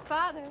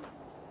 Father,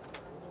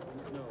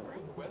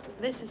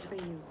 this is for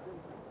you.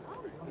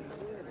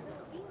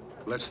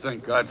 Let's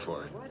thank God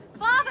for it.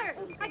 Father,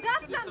 I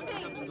got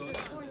something.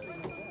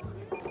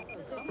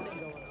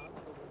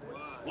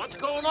 What's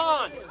going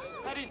on?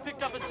 Eddie's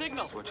picked up a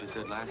signal. That's what you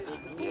said last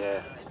time.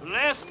 Yeah.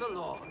 Bless the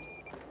Lord.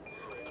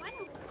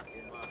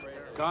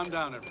 Calm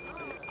down,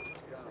 everyone.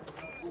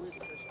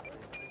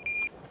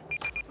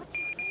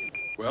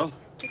 Well?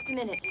 Just a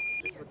minute.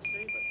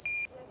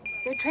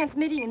 They're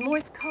transmitting in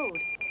Morse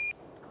code.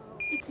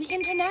 It's the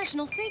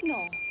international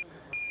signal.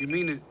 You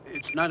mean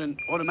it's not an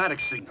automatic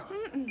signal?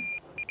 Mm-mm.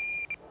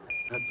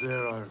 That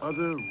there are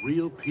other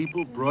real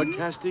people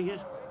broadcasting it?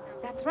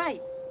 That's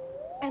right.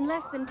 And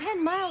less than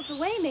 10 miles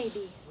away,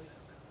 maybe.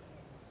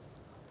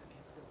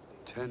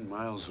 10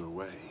 miles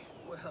away.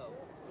 Well,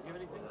 you give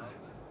anything?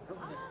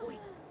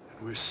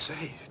 And we're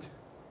saved.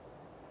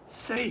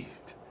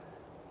 Saved.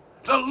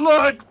 The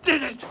Lord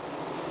did it!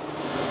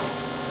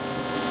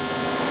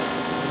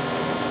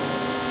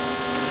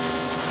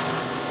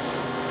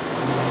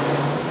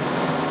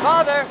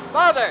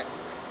 Father!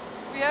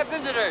 We have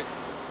visitors.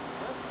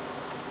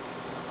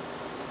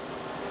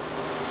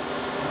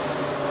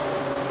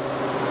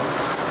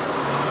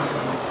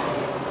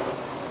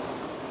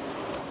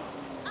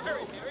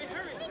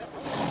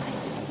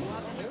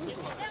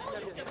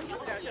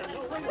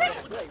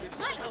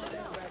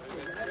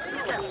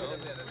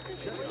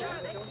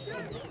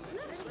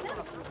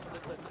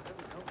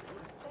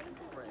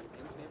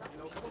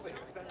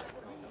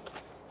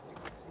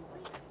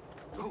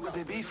 Who would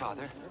they be,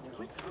 Father?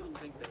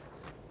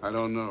 I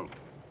don't know.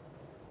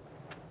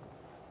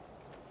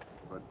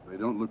 But they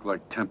don't look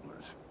like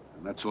Templars,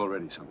 and that's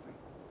already something.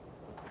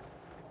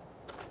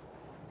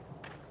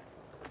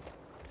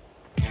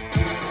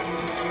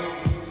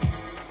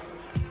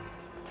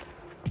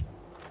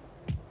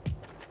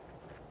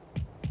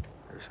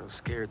 They're so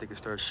scared they could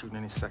start shooting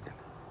any second.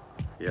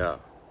 Yeah.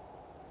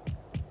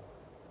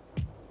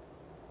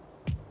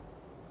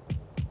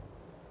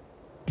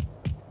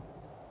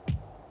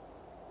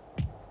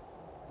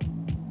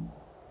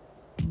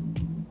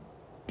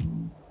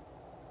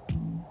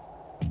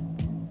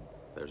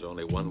 There's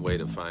only one way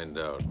to find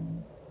out.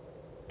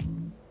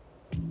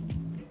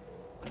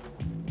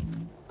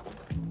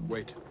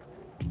 Wait.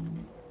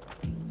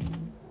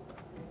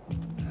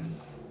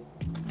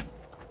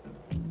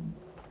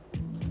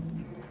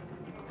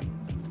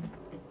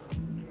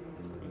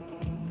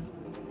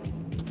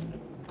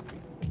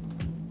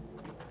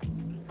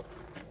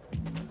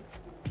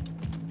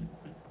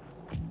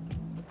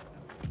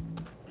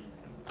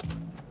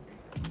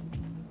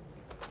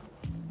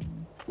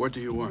 What do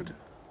you want?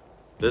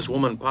 This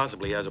woman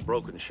possibly has a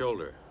broken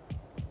shoulder.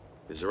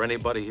 Is there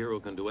anybody here who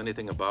can do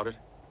anything about it?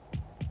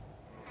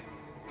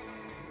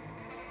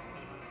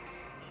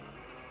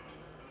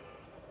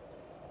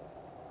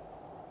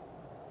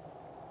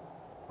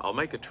 I'll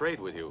make a trade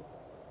with you.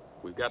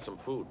 We've got some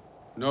food.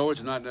 No,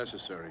 it's not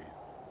necessary.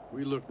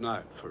 We look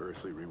not for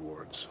earthly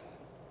rewards.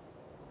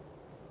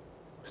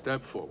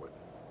 Step forward.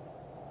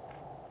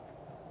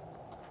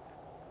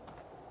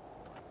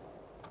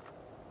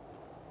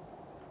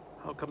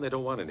 How come they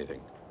don't want anything?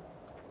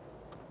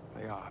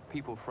 They are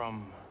people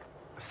from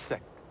a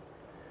sect.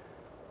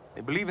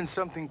 They believe in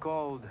something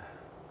called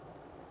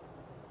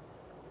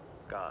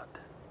God.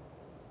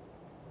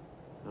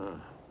 Huh.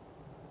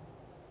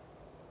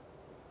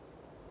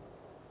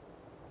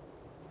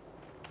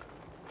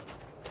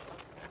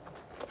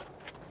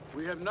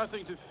 We have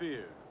nothing to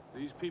fear.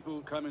 These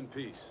people come in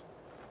peace.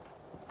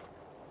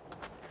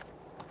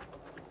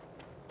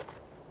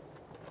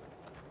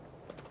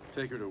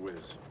 Take her to Wiz.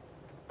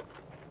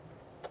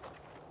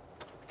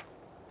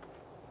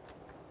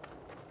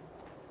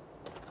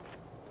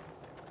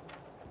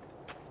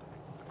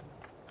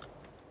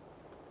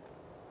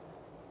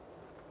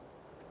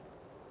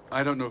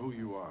 I don't know who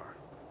you are,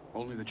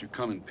 only that you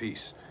come in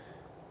peace.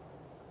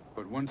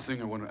 But one thing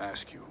I want to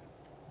ask you.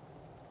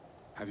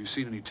 Have you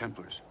seen any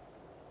Templars?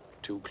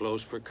 Too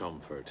close for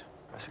comfort.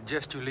 I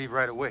suggest you leave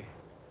right away.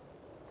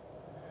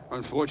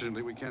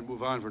 Unfortunately, we can't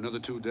move on for another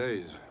 2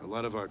 days. A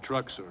lot of our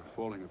trucks are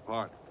falling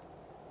apart.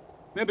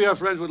 Maybe our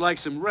friends would like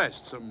some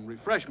rest, some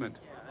refreshment.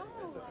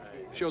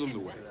 Show them the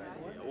way.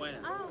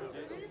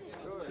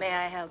 May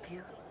I help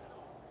you?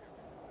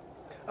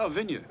 Oh,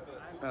 Vinya.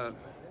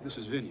 This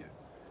is Vinya.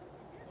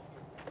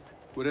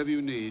 Whatever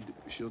you need,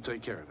 she'll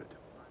take care of it.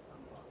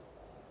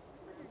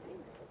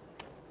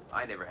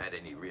 I never had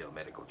any real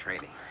medical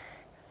training,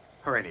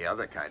 or any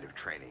other kind of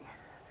training.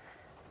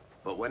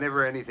 But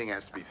whenever anything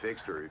has to be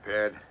fixed or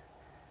repaired,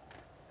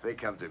 they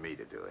come to me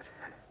to do it.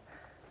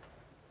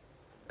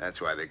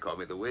 That's why they call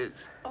me the Wiz.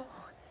 Oh,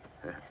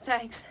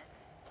 thanks.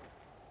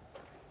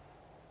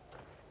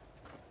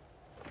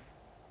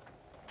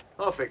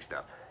 All fixed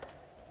up.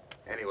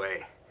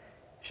 Anyway,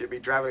 she'll be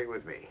traveling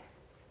with me.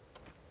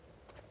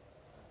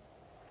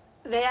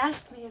 They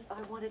asked me if I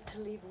wanted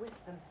to leave with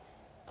them,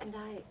 and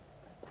I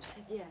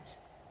said yes.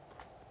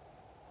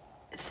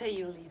 Say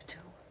you leave too.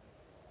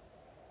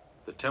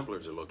 The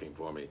Templars are looking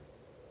for me.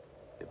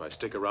 If I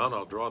stick around,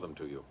 I'll draw them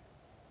to you.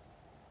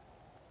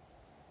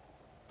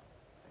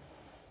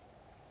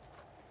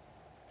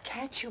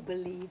 Can't you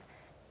believe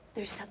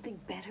there's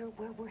something better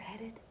where we're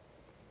headed?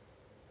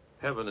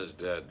 Heaven is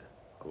dead,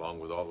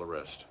 along with all the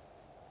rest.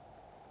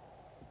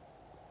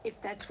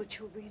 If that's what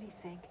you really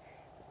think,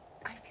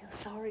 I feel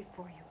sorry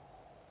for you.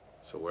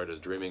 So where does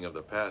dreaming of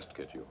the past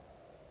get you?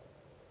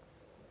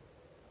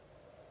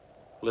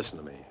 Listen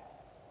to me.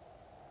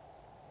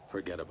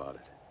 Forget about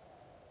it.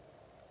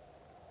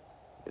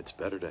 It's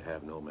better to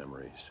have no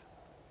memories.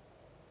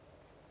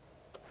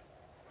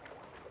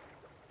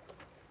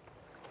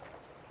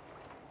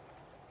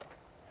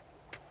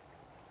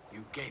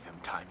 You gave him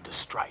time to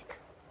strike.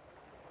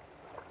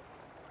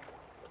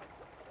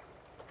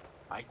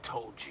 I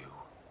told you.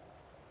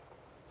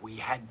 We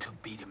had to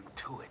beat him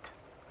to it.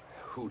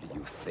 Who do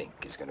you think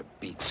is gonna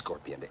beat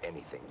Scorpion to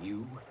anything?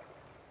 You?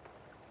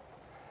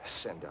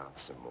 Send out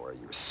some more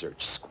of your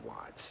search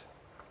squads.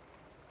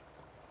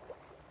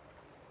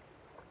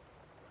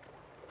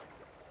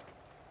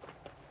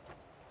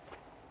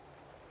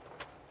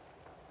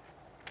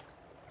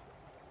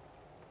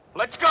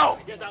 Let's go!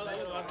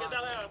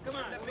 Come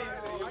on.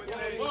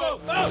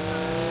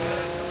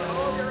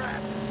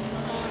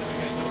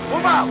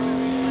 Move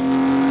out!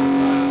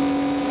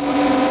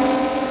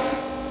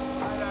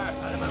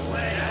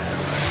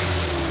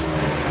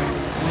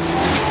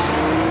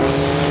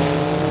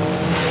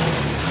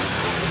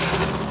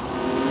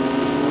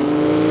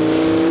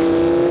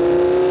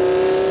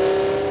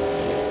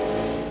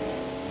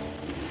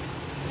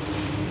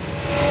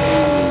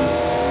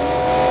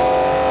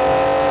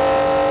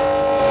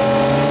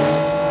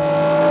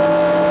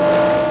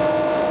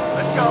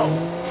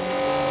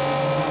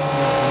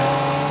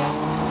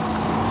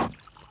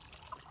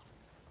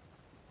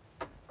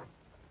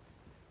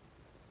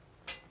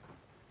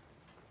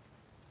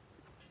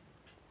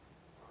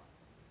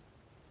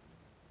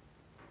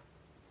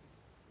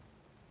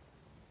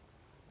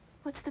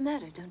 What's the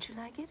matter? Don't you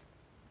like it?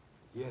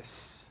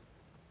 Yes,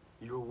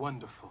 you're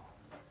wonderful.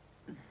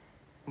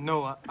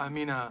 No, I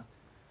mean, I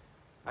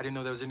didn't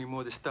know there was any more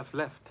of this stuff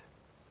left.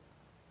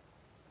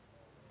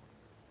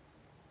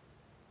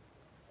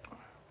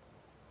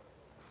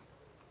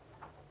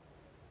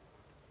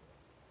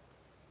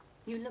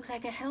 You look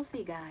like a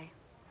healthy guy.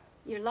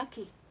 You're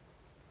lucky.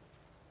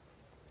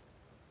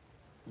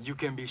 You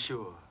can be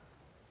sure.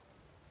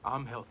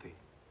 I'm healthy.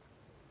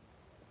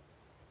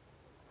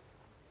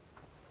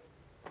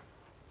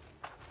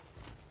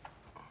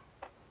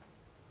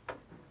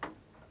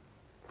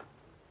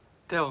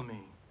 Tell me,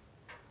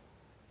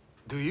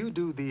 do you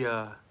do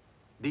the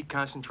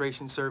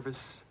deconcentration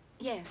service?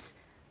 Yes.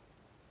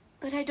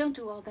 But I don't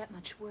do all that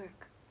much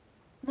work.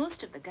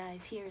 Most of the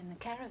guys here in the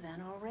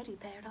caravan are already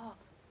paired off.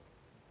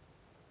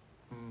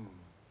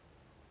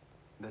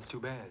 That's too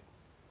bad.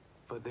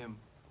 For them.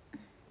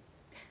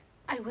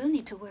 I will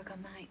need to work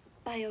on my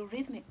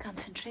biorhythmic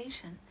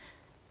concentration.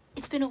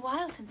 It's been a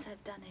while since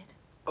I've done it.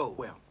 Oh,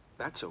 well,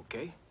 that's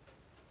okay.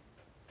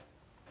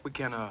 We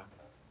can,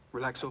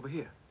 relax over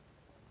here.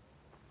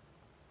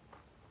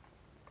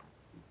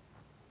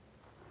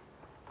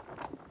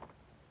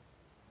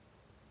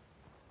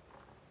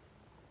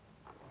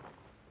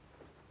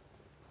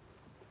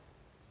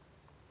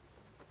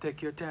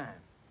 Take your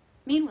time.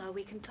 Meanwhile,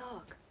 we can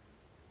talk.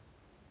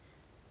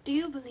 Do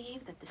you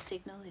believe that the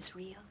signal is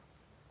real?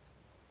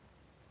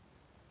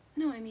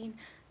 No, I mean,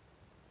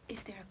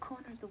 is there a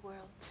corner of the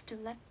world still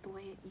left the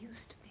way it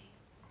used to be?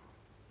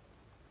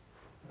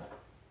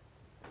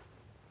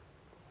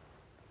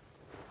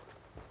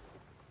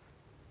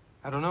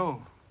 I don't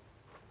know.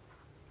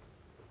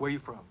 Where you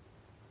from?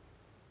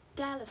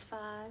 Dallas 5.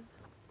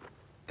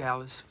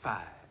 Dallas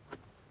 5.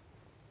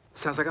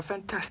 Sounds like a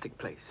fantastic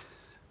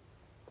place.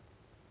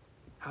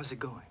 How's it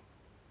going?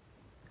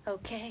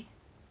 Okay.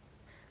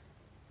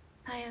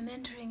 I am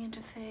entering into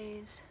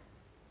phase.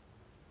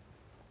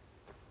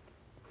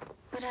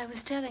 But I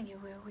was telling you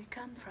where we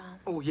come from.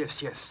 Oh,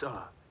 yes.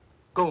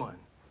 Go on.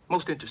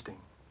 Most interesting.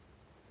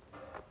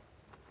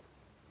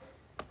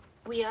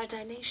 We are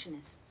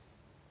dilationists.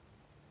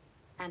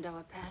 And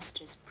our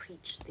pastors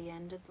preached the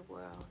end of the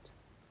world.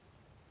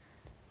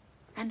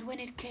 And when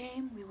it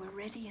came, we were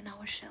ready in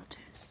our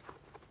shelters,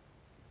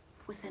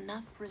 with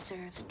enough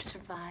reserves to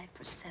survive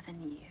for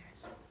 7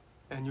 years.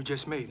 And you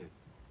just made it.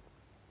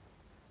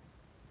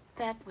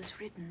 That was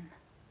written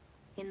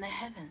in the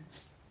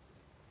heavens.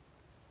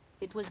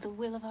 It was the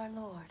will of our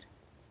Lord.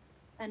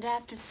 And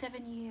after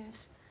 7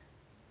 years,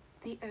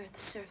 the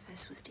Earth's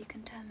surface was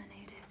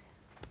decontaminated.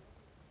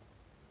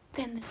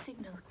 Then the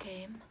signal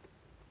came,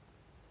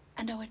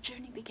 and our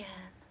journey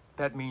began.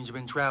 That means you've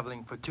been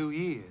traveling for 2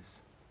 years.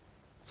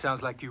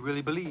 Sounds like you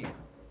really believe.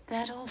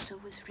 That also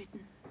was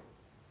written.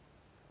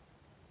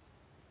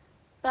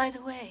 By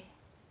the way,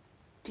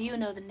 do you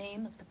know the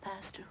name of the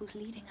pastor who's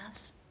leading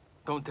us?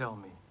 Don't tell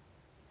me.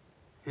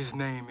 His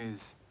name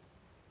is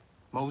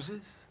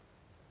Moses?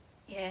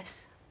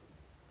 Yes.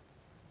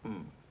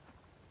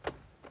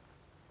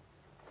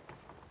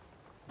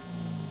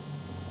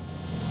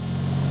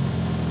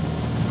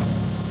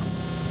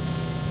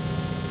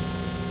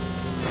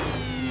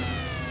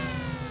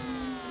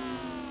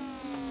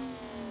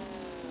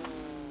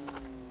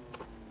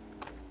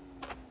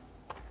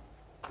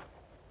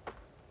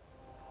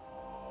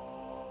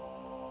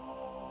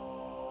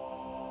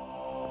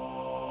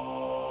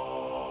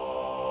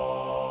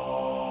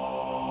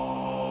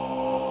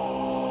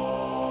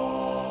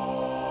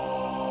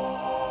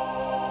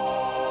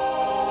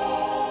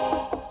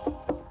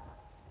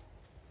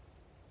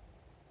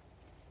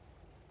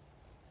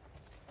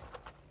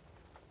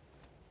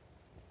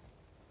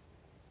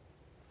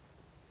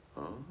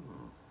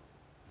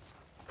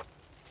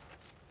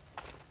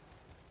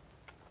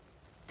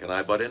 Can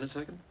I butt in a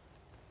second?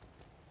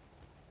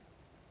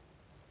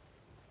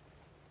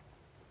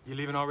 You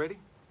leaving already?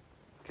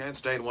 Can't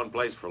stay in one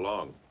place for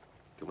long.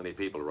 Too many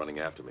people running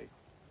after me.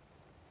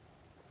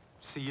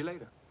 See you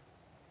later.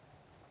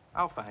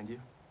 I'll find you.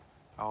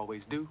 I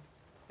always do.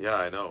 Yeah,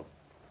 I know.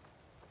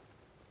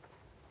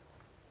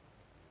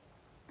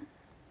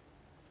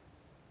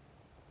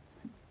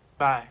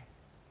 Bye.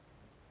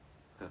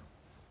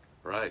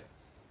 Right.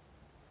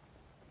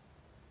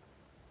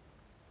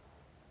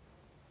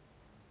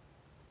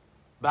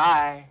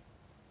 Bye.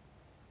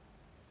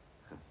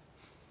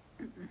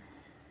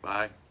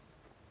 Bye.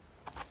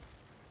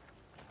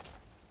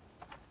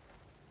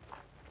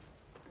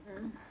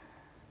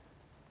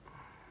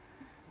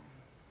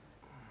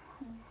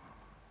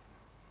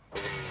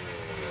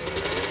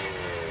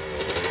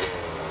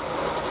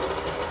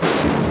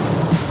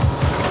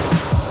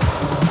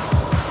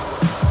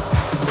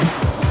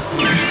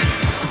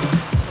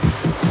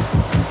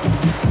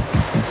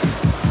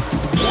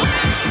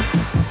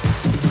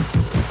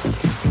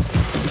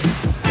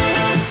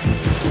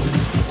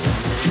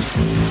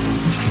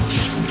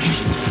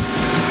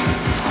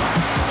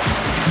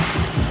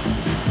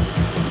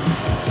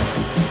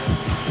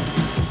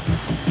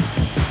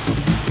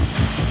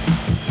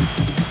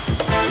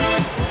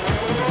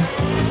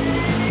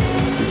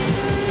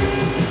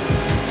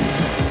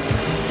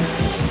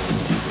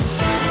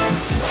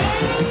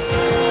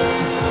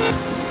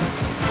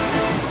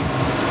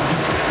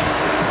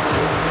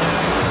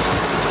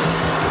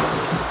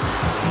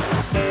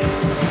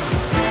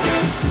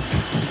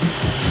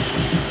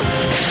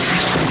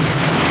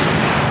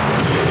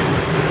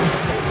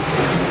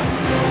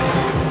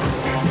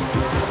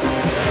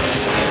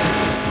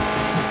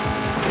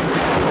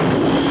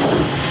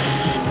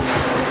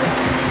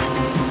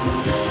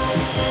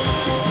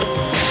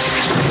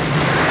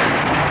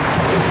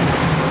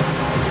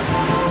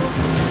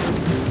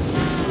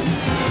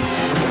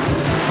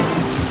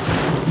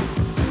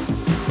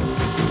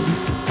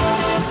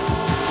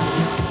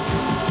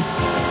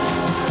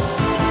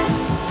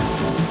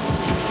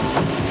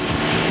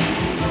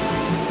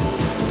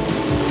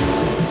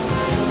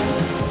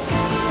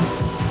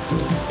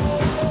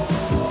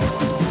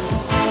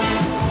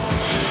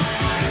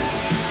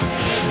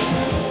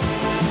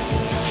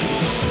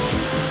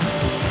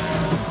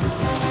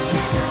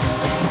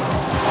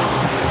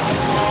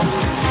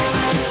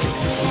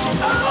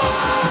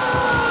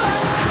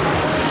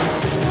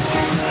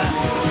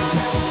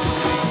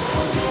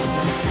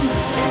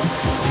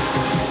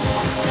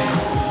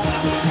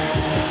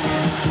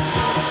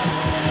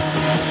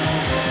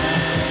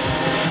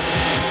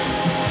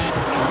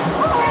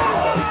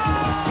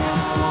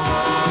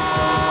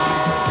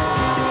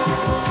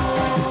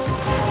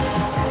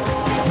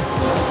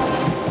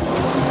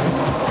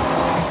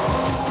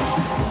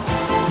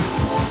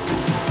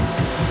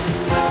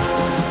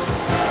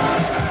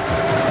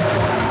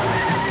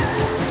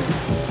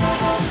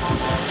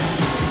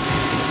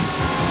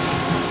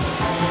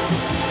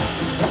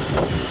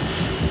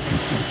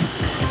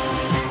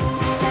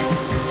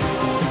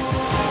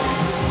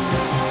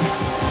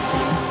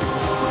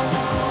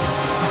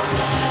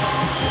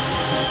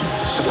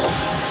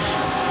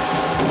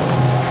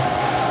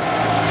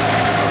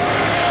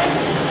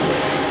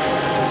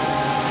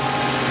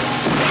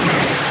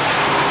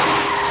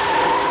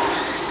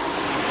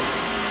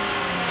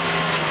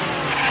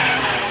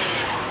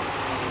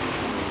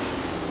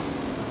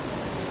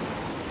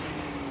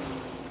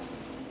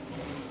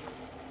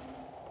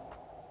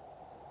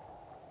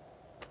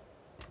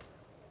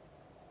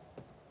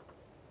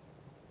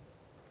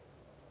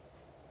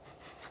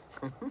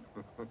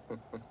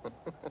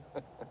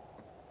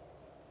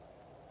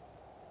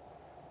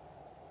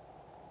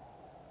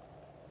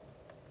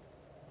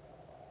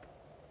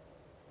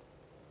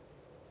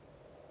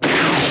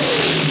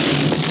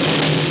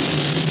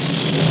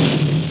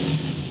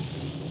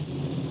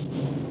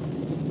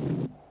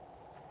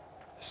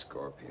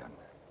 Scorpion,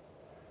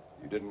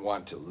 you didn't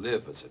want to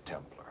live as a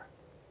Templar,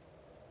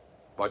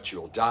 but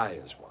you'll die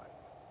as one.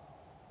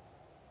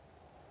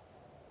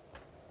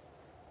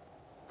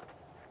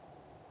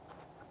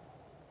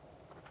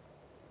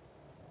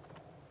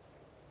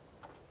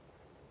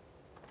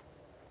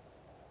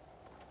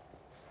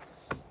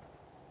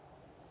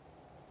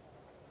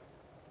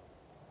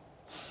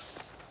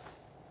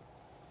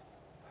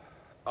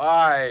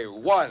 I,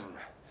 one,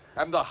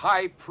 am the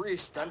High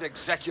Priest and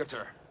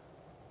Executor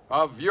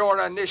of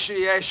your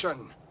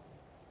initiation.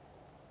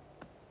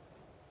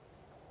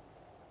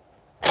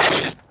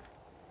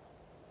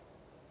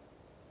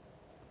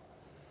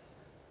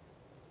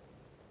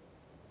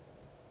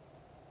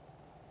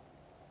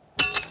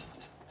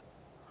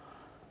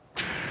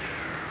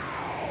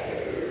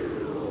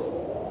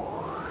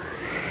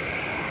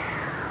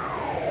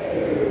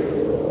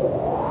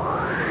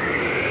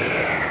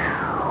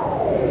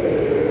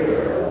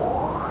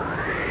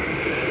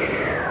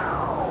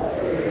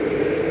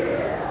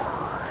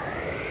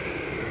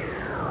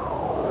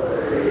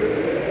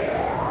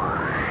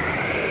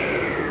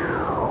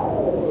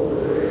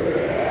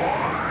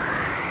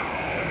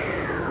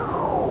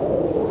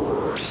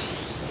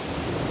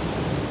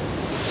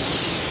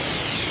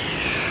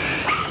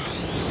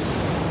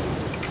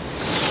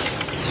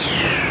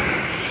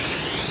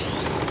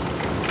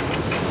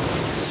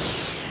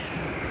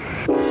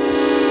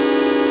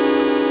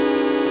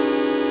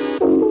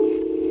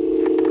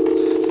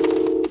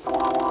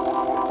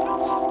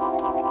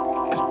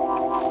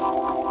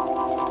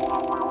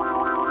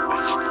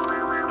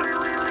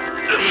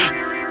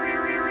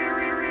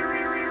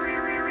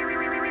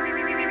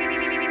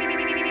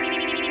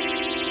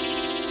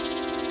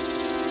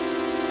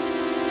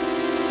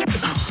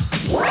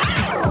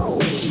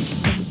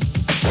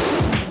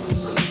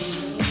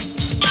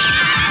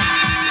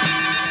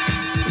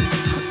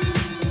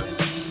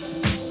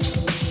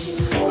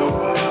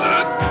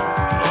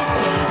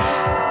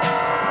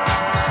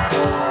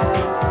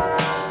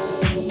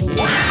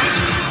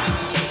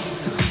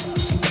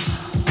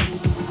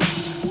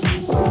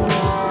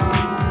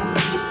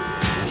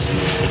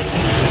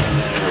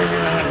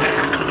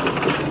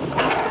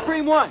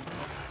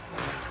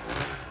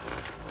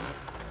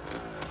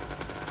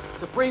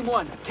 Supreme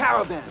One, a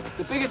caravan,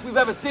 the biggest we've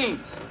ever seen.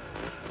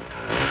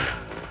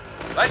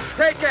 Let's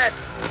take it!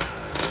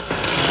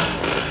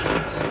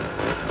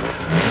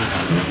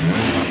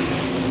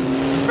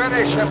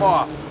 Finish him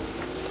off.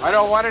 I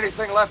don't want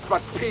anything left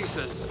but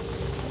pieces.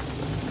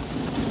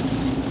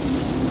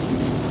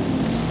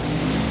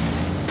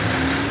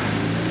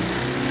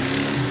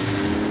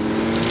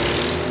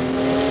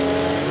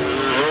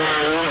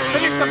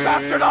 Finish the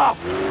bastard off!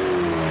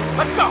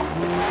 Let's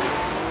go!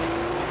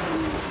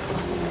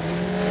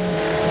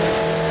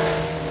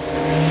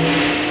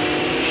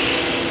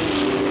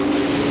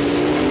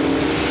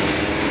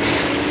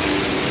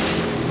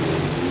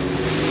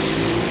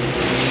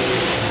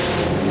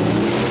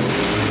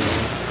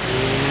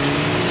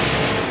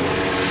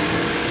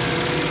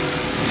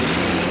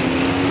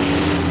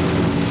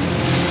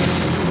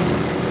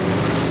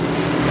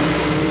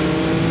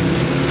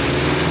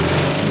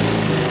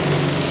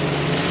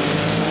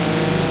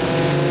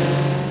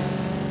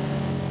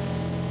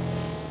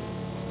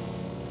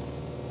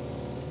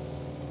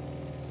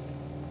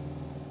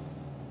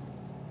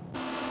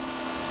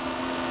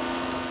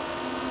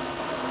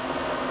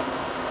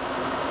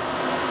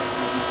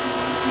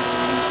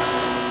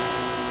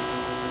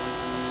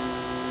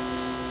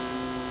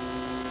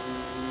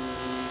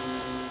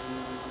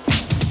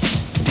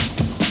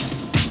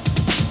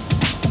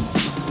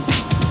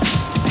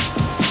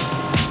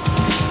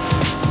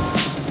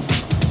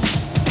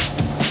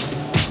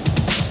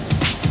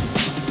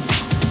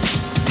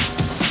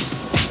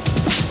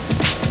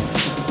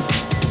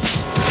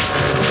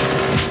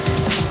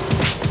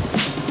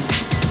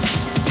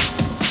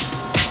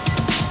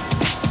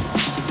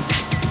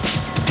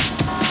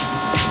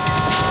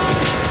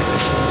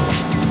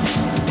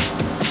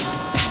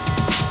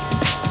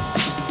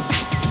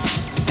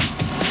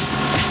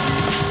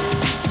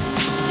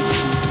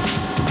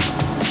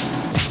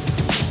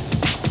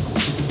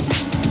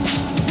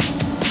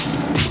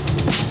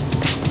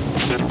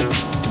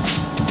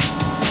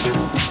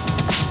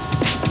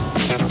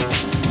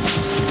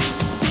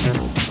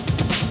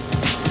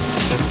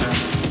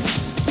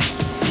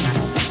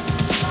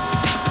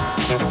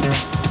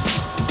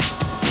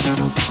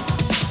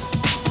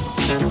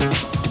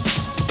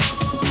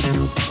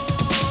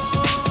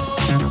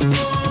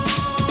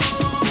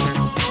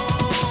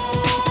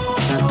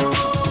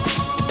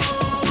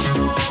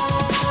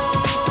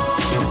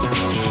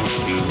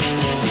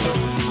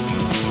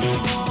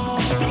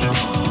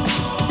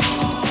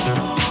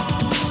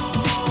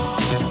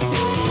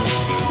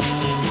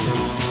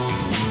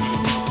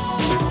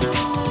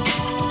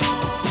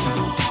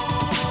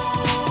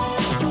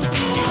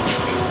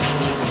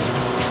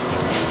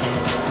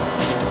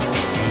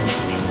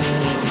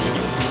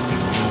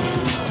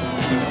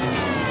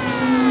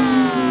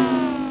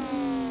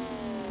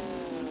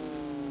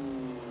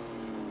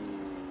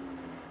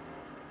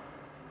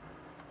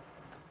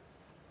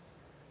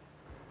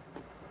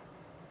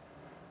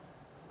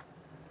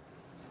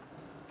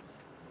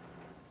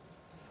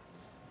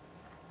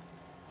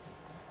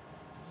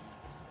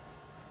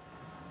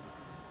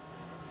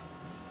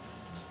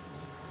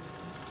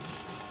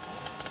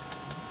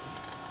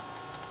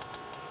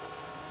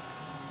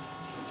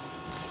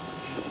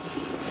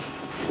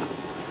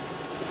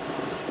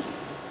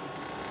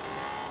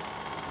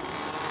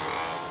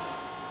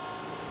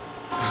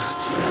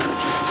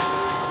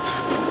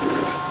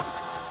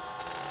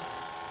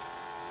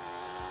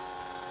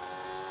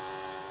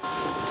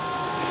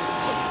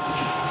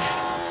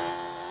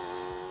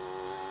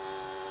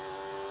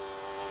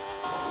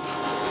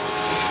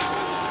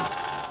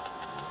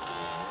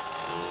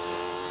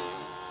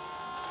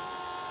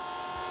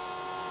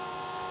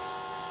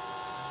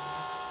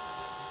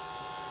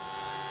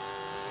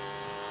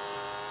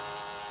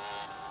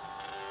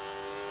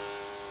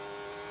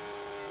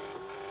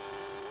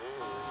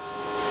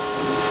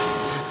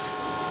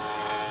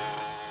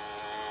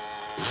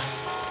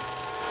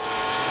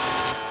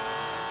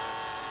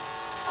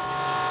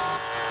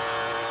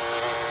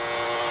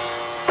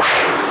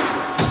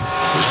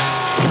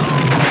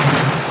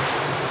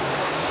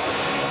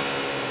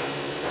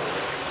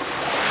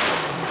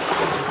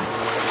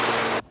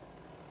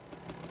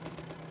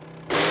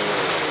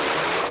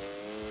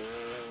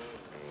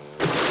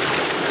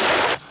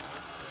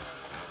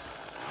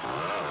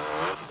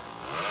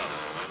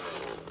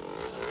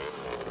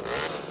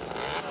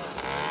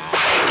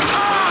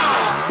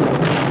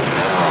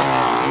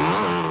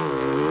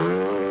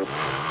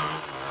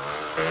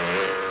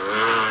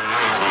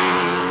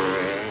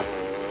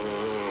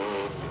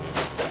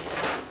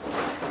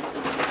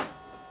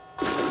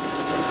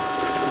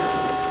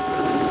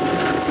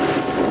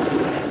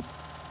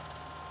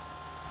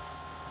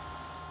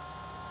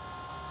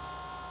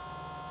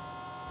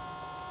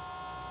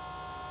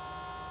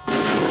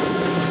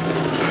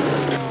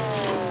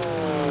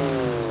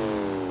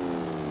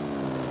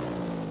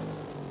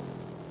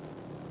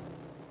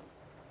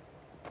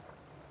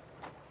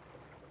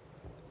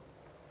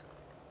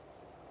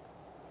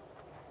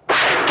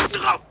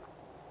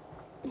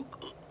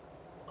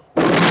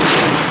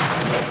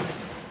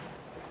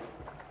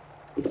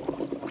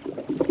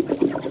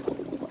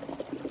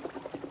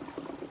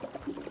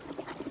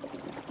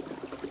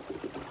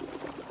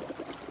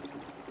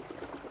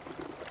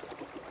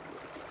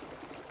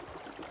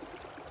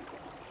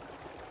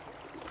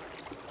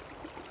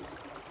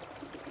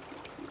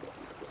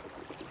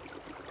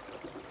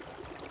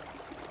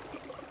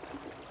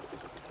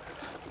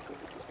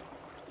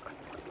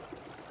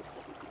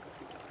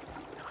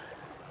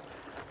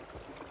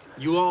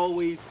 You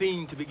always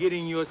seem to be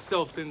getting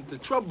yourself into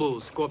trouble,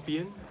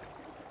 Scorpion.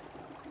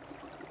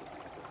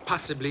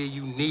 Possibly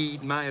you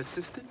need my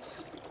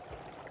assistance?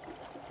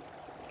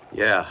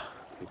 Yeah,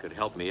 you could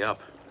help me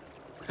up.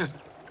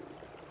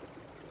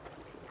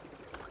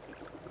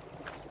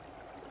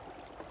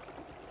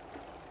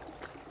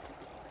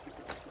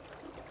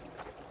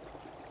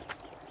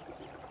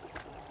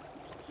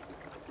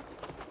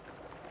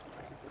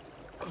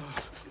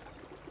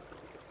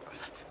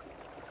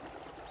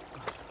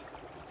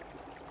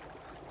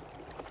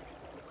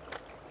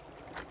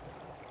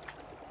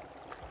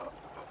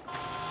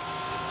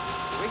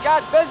 We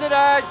got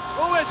visitors!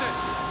 Who is it?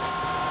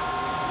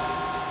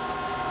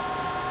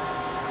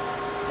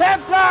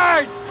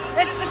 Templars!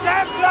 It's the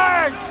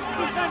Templars!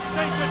 Lieutenant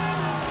Station!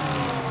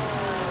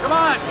 Come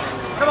on!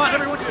 Come on,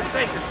 everyone to the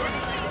station!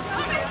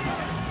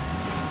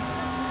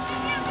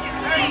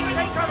 Hey,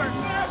 take cover!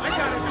 I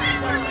got it!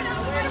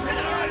 Wait a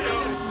minute!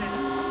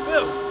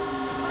 Bill!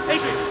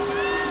 Adrian!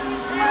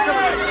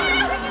 Cover that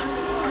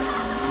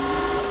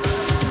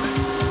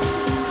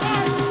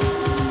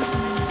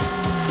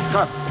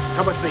side!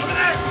 Come with me.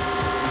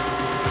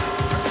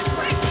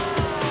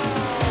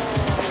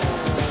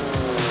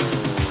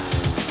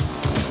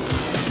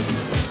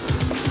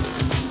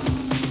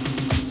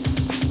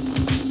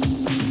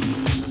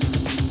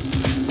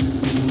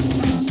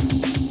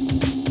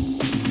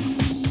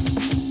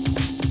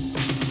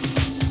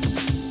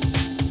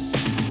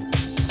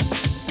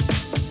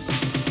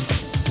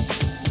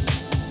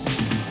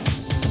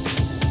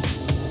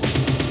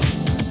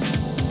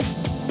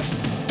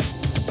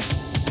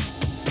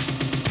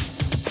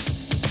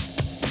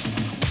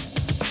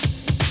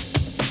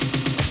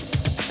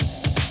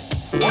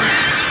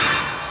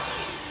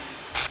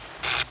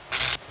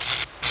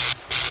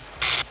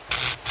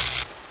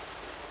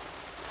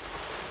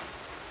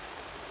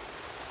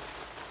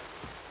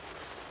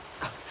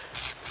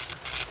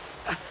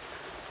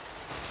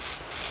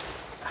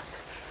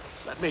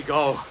 Let me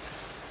go.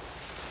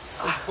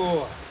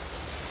 Poor.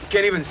 You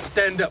can't even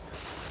stand up.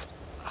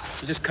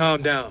 You just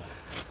calm down.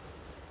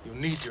 You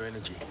need your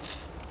energy.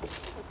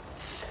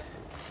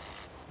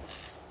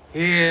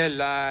 Here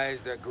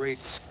lies the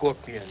great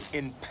Scorpion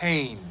in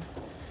pain.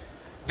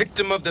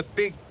 Victim of the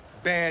big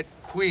bad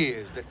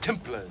queers, the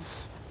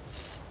Templars.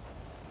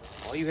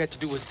 All you had to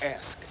do was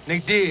ask.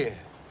 Nadir,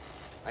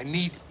 I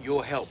need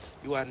your help.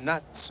 You are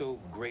not so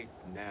great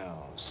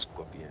now,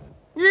 Scorpion.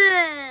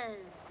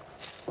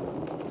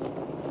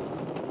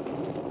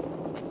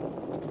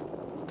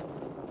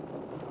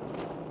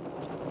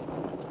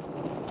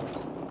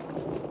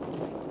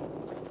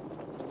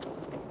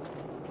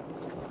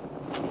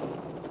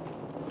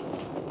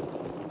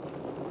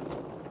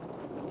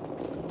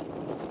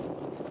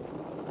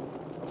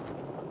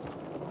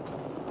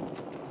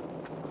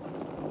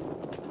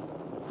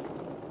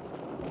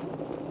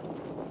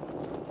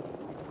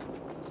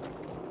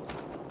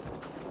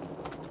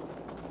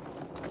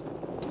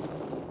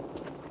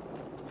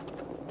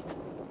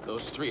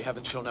 Those three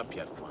haven't shown up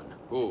yet, One.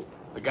 Who?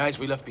 The guys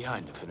we left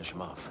behind to finish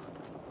them off.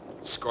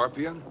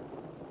 Scorpion?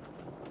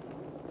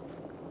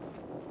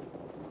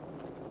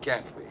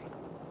 Can't be.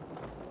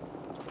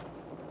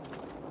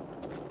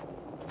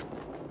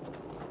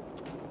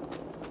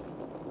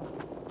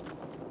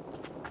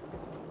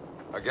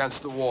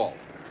 Against the wall.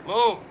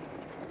 Move!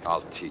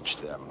 I'll teach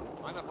them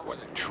what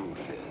the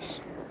truth is.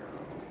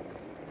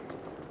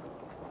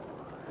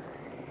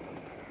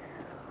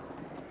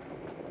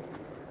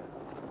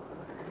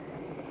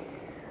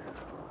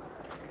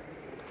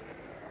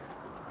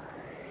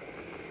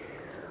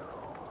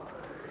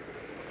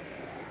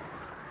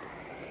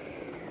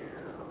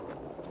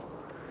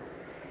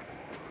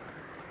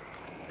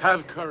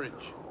 Have courage.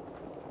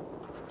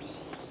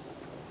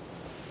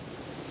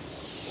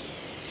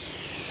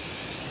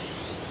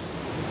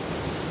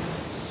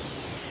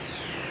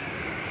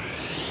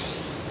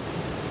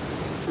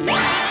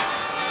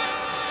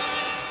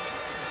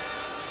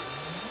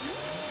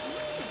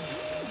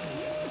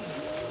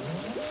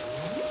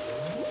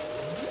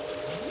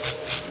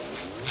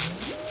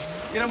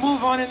 Get a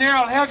move on in there,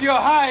 I'll have your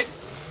hide.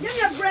 Give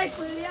me a break,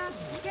 will ya?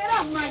 Get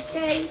off my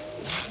case.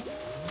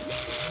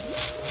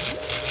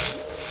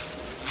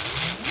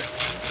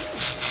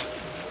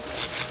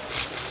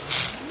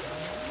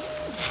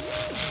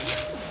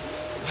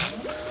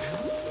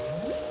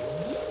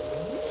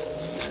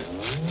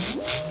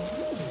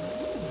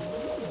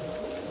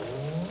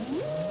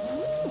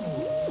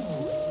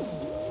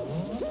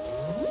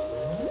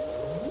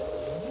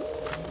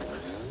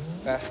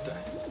 Faster.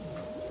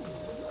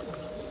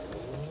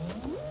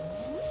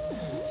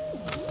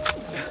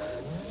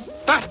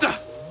 Faster!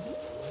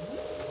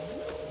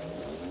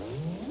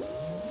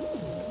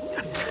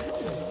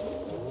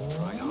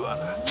 Try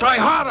harder. Try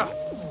harder!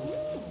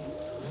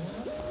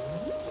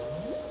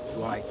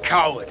 You are a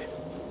coward.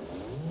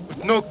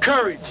 With no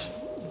courage.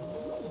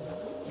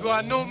 You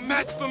are no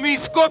match for me,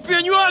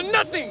 Scorpion. You are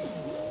nothing!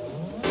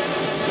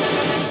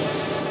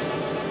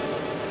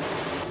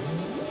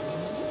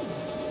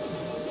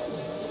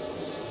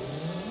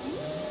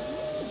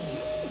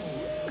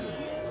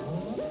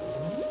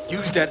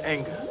 Use that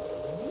anger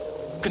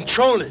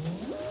control it,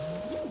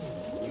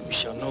 you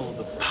shall know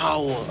the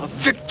power of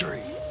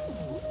victory.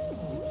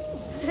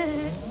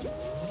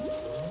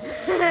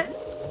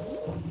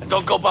 And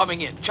don't go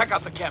bumming in. Check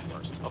out the camp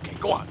first. Okay,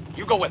 go on.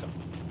 You go with him.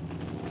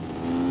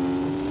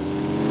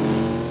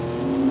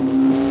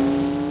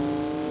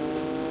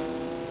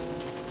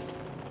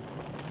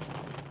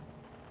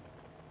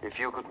 If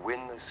you could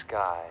win the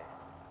sky,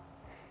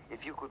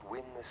 if you could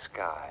win the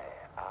sky,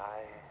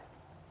 I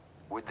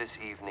would this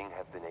evening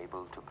have been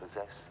able to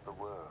possess the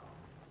world.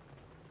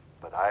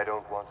 But I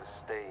don't want to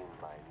stain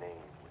my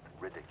name with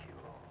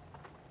ridicule,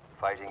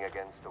 fighting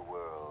against a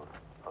world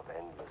of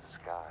endless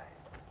sky.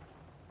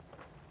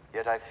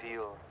 Yet I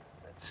feel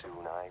that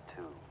soon I,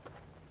 too,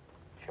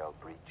 shall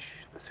breach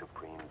the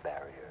supreme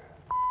barrier.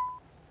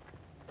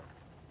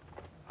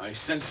 I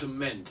sent some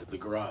men to the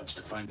garage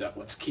to find out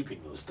what's keeping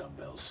those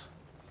dumbbells.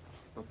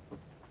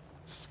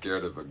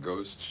 Scared of a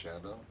ghost,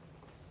 Shadow?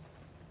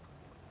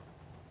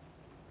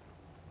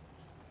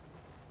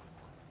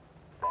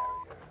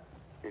 Barrier.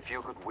 If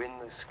you could win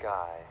the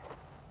sky,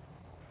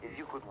 if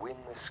you could win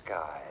the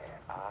sky,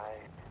 I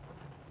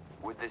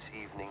would this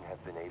evening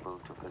have been able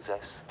to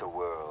possess the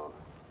world.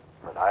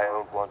 But I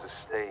don't want to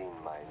stain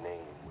my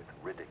name with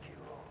ridicule.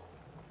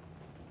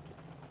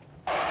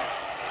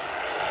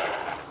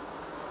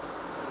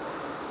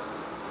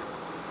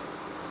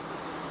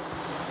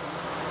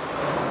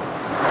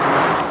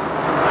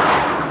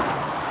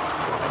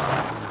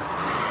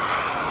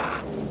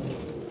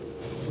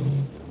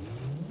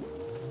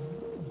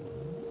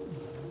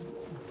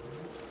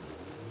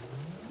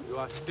 You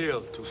are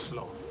still too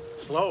slow.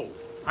 Slow?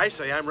 I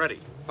say I'm ready.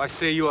 If I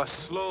say you are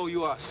slow,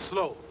 you are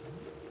slow.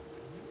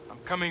 I'm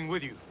coming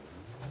with you.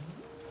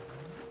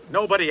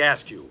 Nobody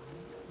asked you.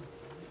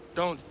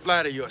 Don't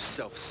flatter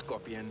yourself,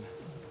 Scorpion.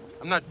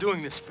 I'm not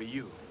doing this for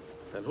you.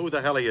 Then who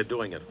the hell are you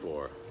doing it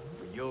for?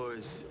 For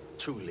yours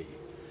truly.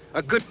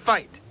 A good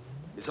fight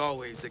is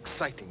always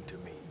exciting to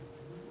me.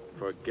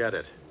 Forget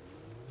it.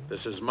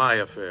 This is my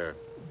affair.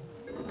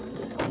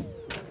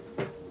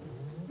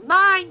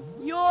 Mine,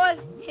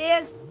 yours,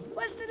 his.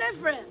 What's the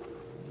difference?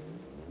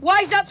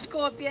 Wise up,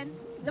 Scorpion.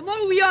 The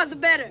more we are, the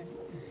better.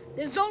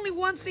 There's only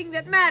one thing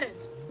that matters.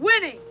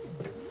 Winning!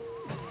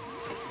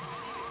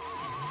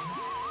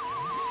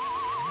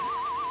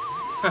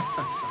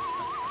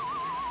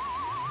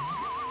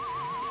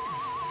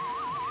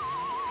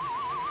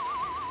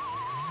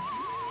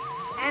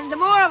 And the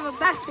more of a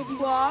bastard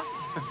you are,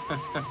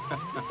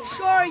 the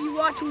surer you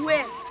are to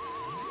win.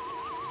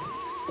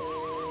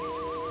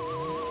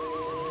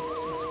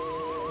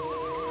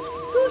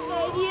 Shoot,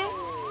 my dear.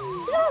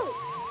 Shoot!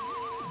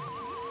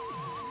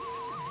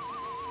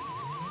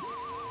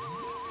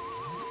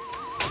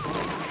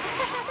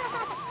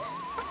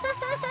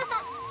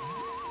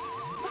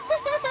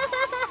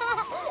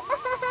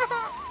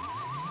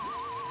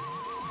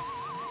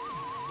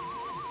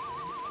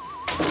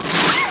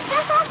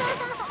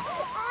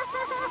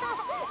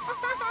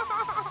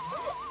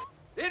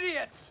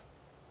 Idiots!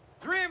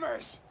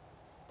 Dreamers!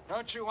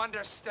 Don't you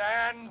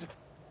understand?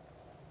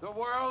 The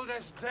world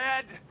is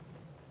dead.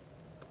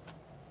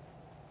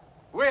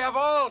 We have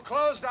all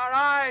closed our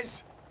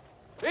eyes.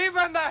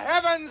 Even the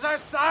heavens are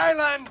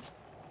silent.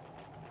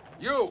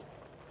 You,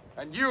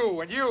 and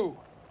you, and you.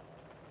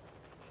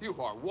 You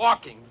are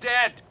walking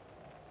dead,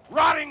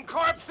 rotting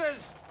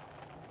corpses.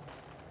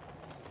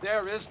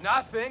 There is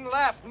nothing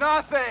left,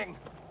 nothing.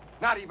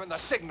 Not even the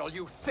signal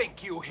you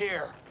think you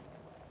hear.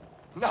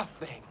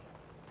 Nothing.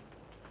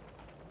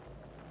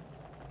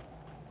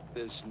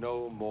 There's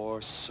no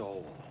more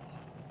soul.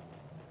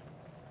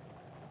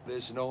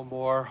 There's no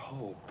more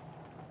hope.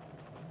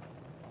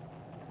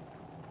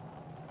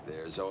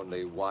 There's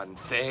only one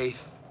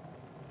faith,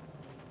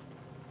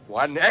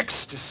 one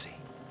ecstasy.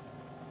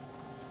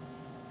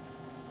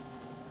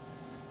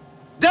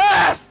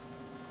 Death!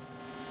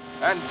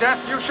 And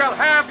death you shall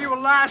have, you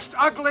last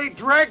ugly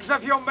dregs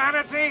of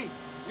humanity!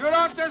 You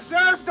don't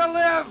deserve to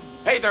live!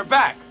 Hey, they're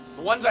back.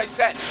 The ones I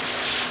sent.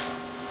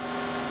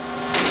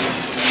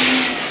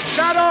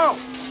 Shadow!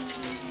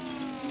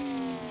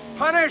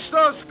 Punish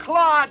those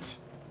clods!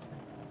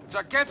 It's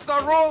against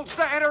the rules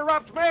to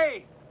interrupt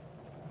me!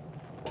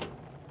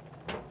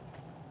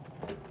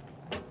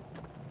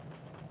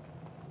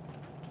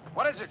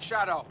 What is it,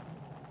 Shadow?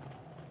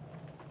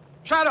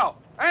 Shadow,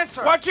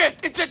 answer! Watch it!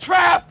 It's a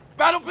trap!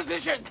 Battle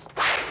positions!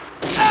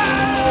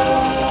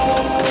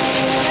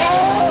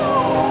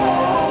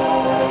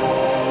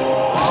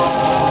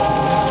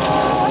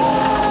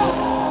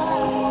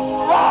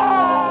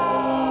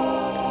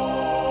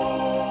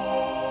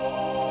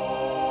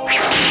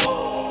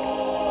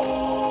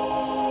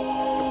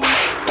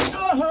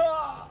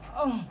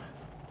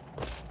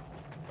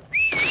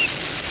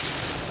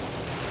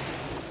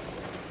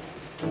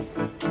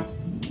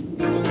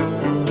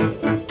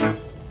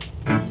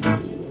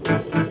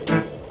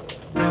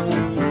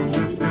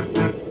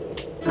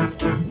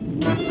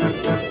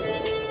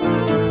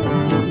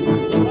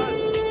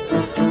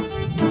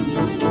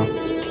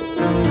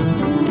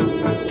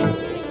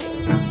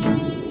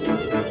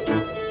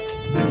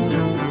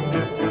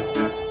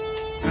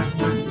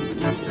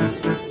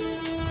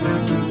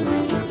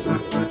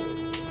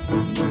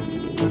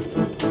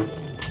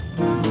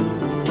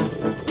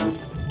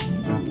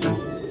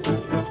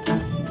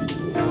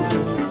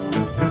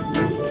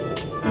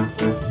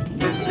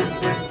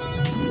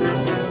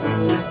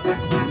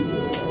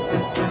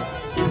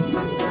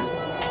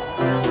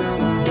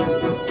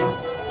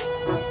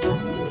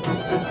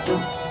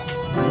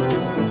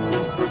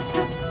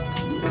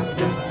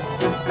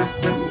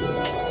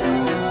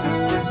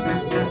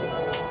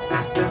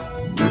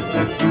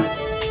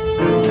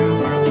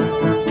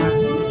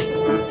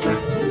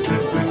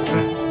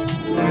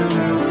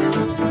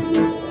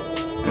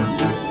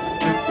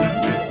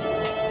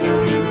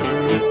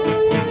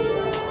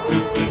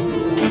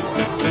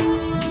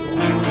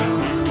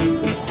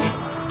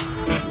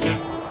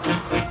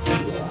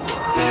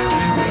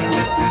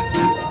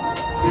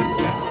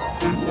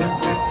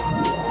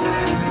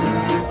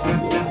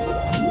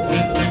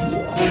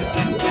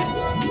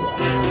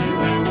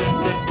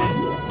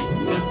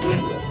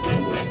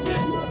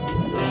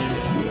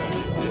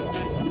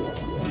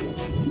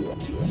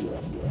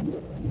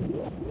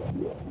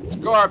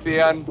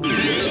 Scorpion!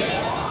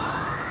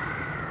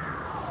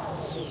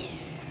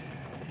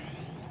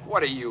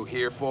 What are you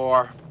here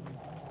for?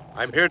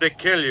 I'm here to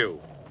kill you.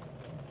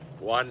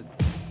 One.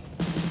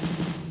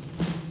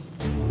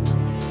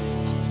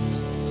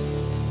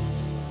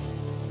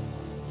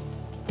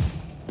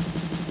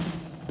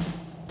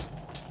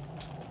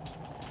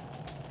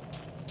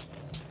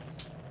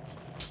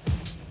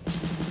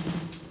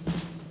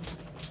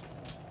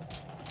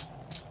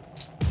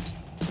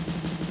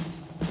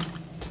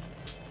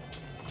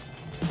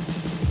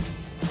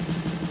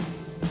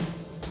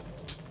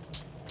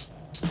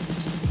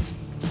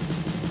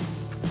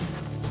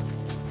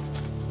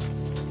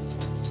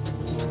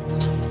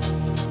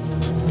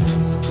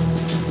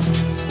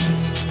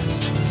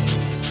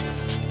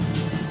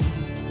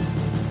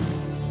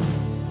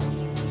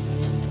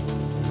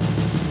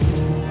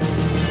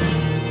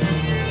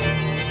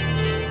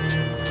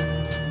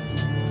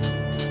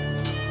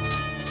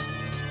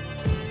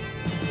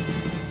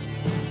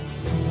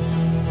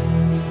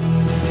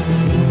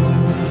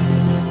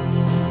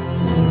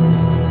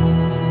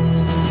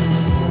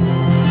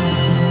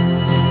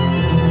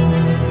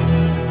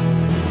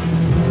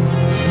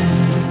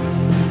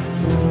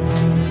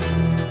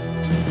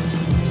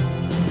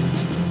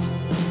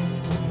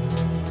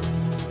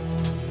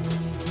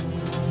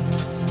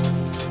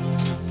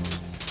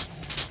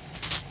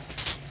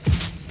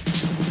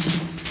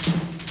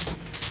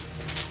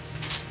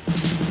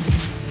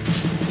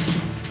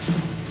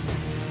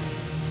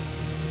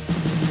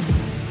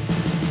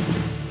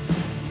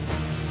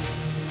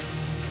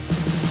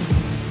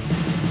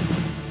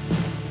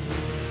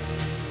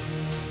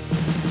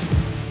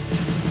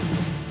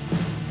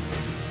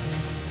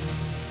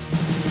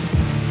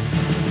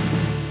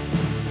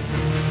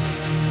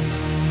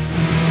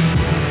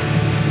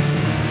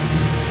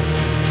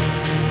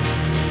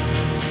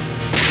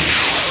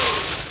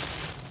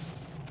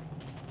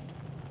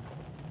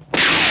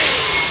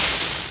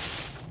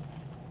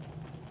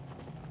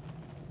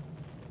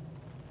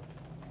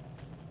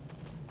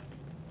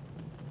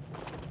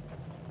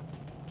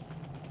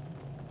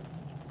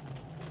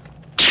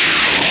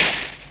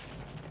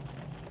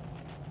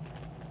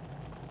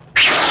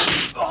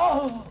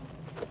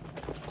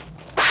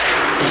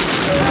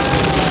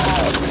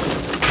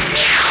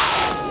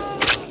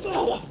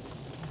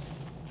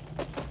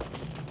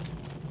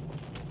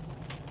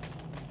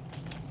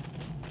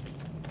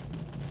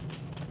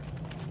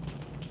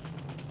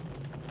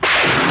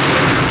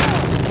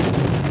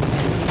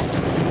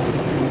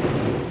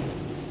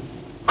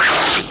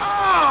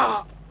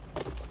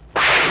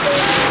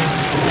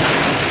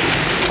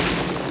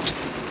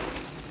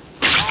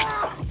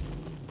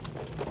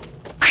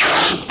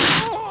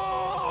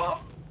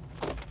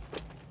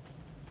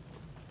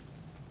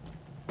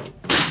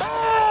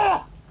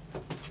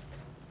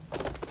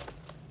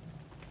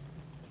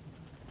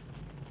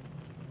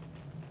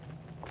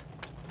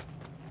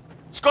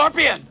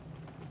 Scorpion!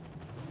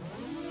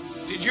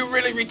 Did you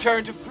really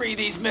return to free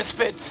these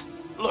misfits?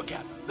 Look at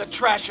them, the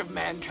trash of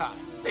mankind.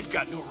 They've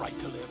got no right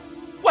to live.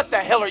 What the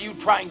hell are you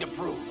trying to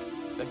prove?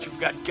 That you've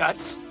got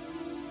guts?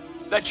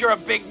 That you're a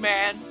big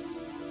man?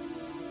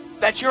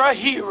 That you're a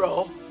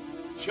hero?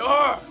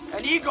 Sure,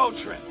 an ego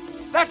trip.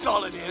 That's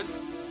all it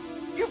is.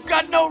 You've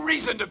got no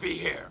reason to be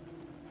here.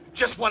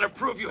 Just want to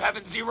prove you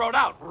haven't zeroed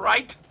out,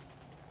 right?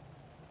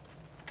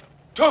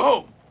 To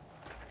whom?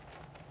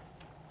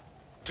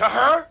 To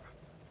her?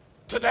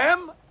 To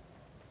them?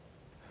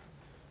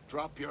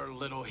 Drop your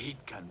little heat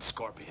gun,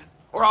 Scorpion,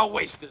 or I'll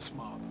waste this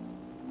mob.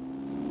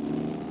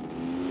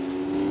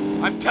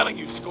 I'm telling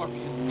you,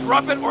 Scorpion,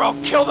 drop it or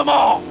I'll kill them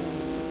all!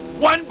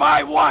 One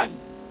by one!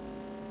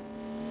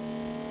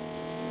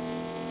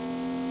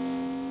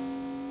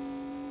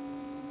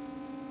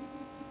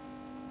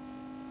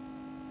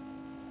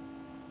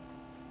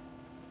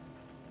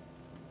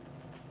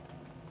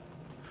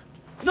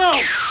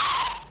 No!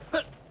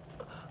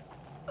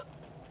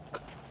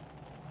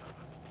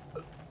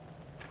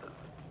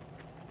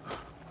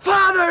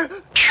 Father!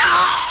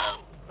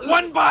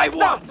 One by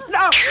one!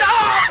 No!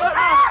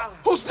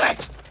 Who's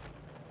next?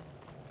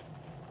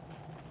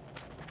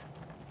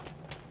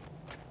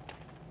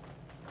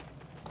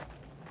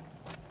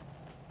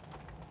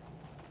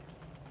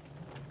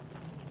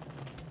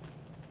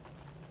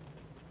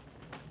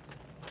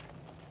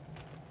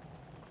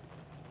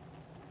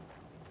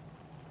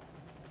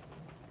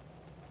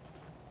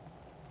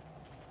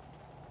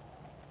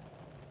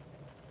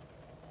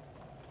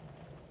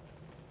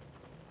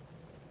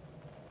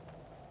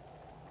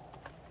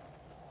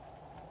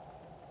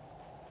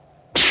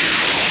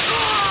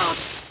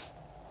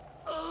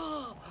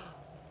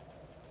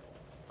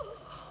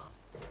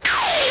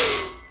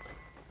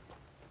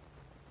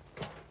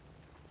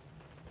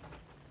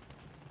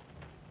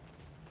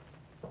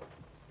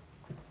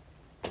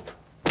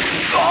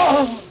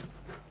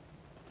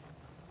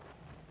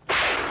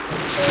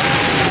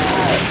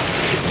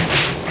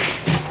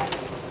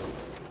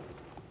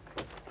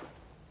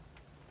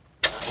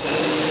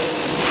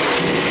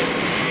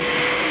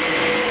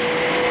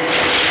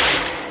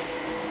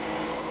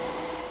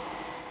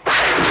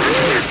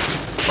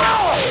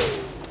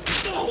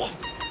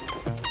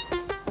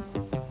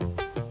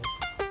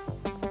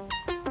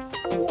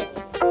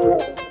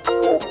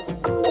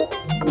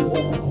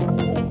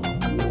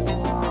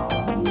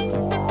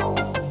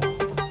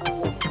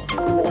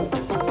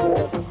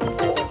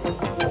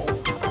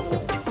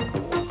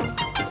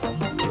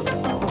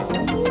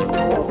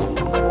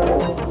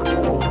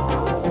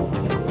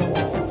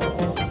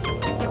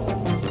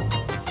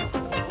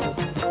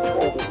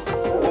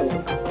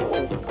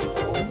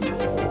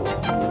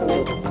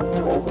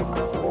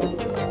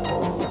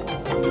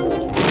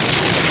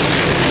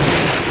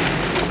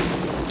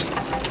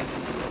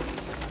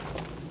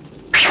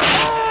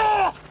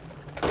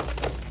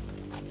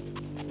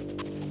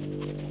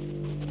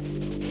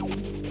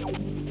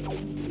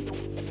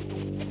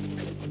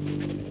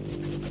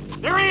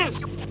 There he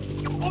is!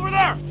 Over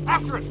there!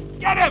 After it!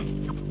 Get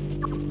him!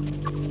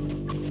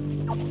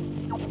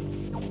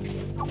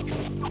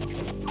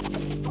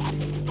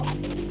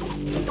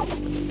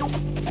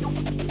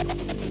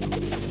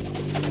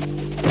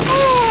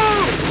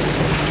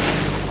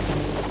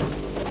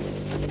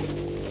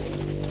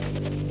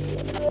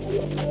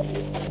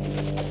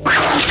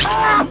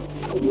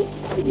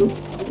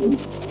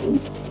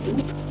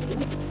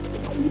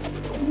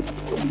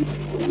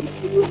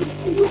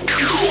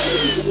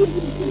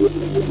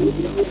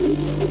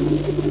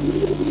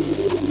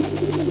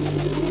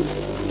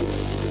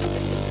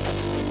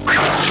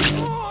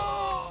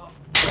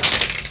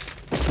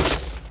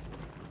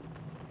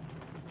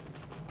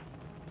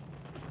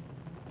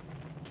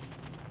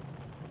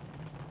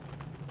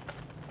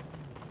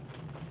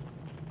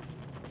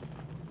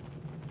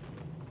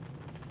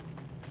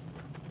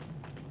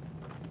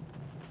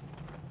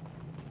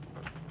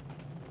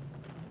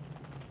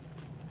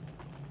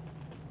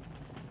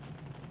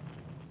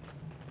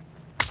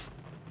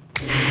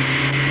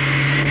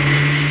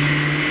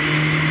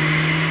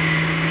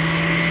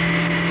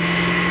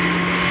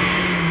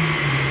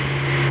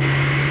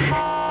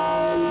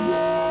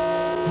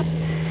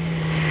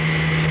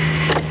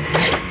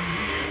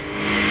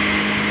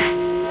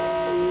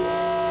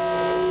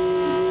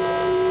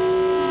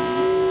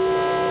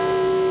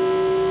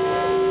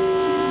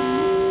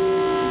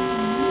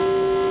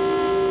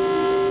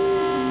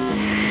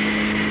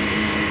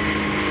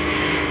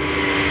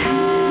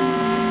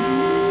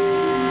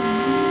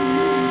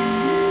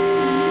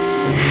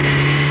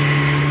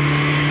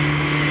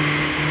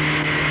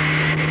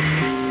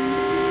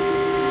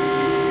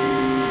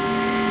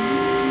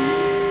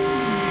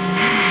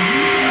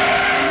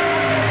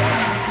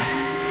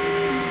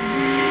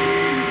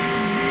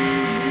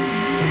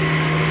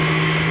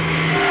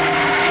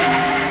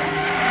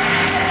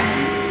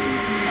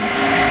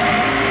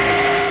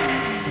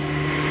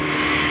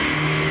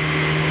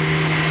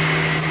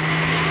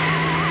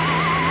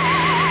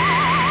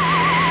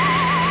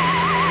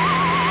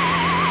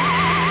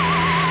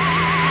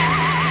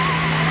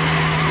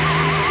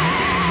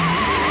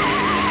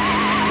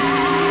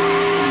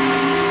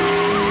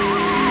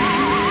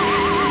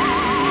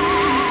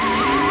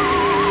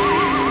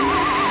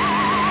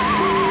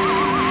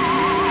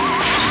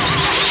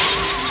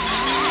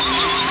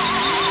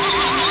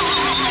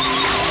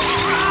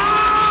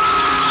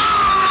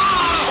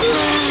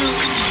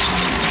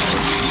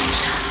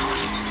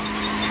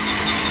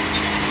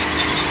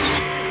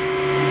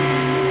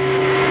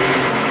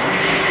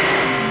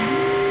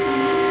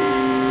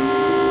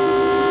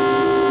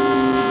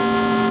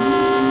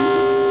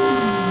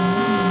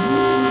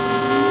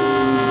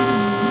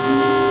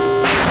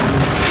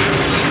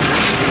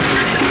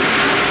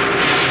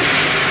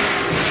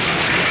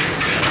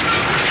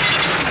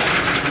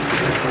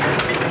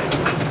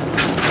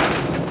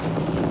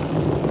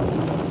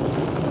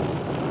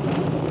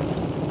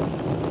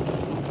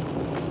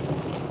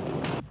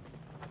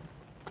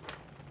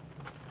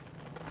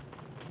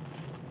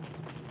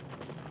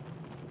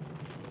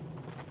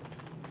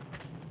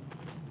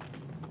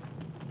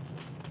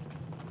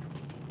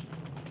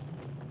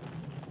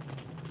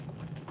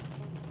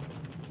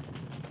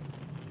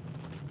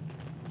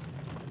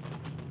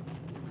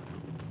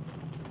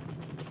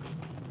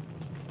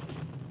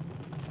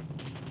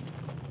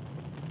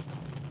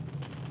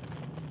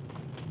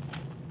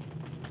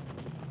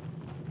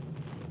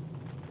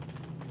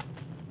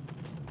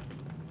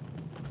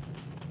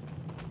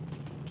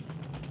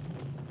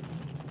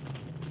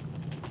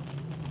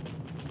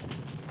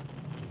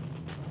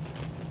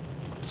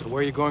 So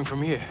where are you going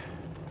from here?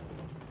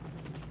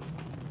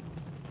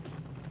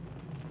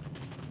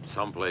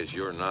 Someplace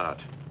you're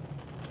not.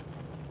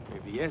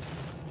 Maybe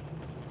yes.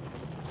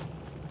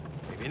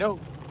 Maybe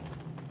no.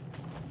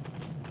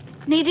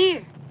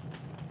 Nadir,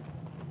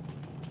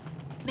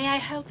 may I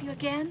help you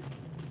again?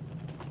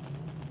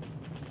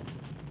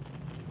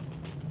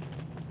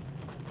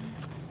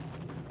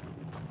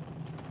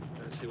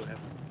 Let's see what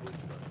happens.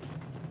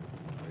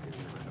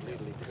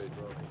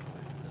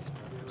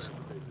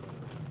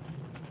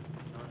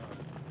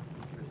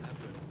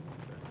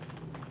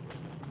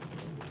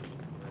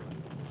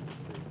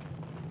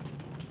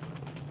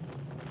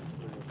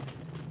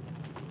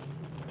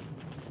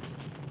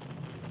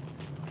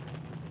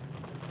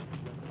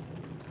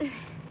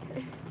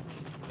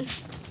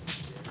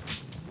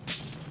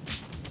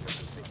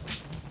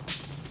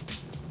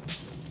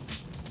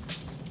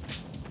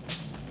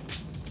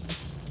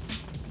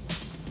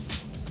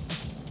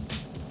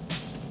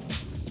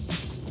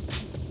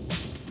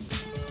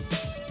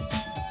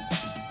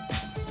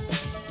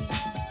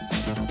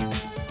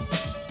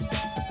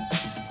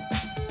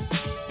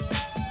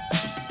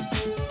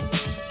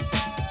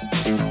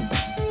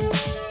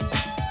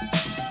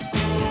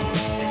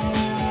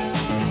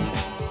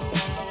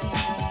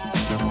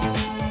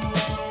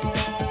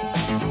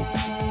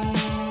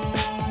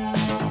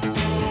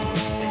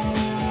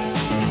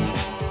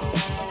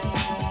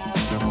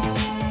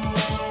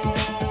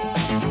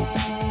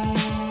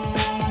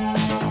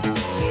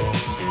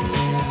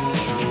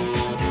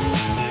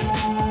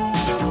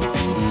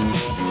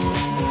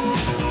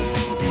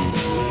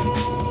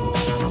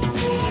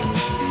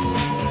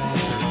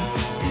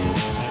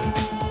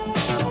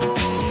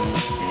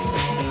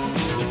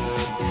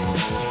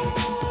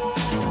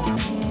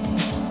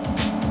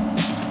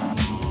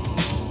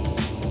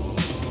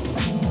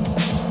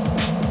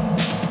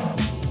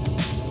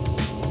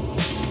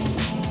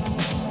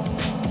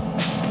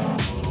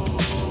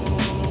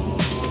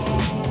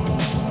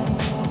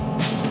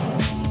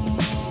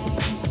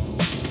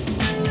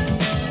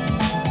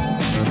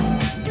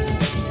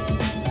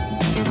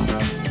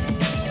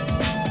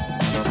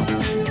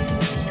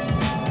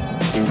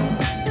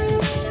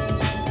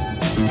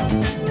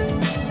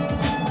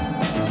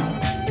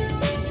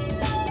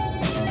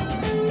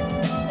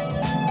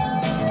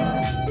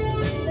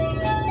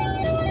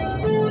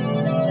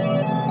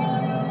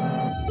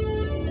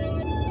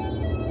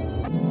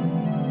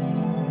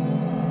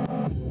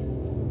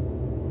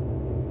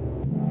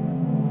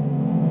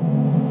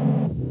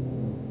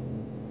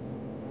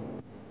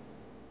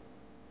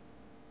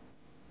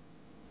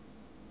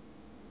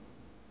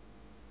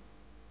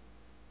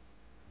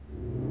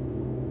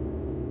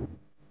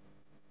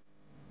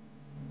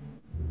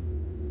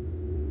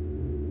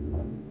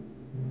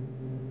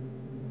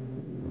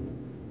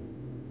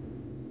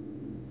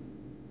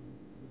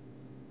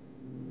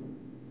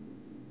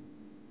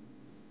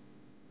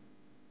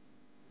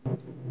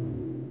 you.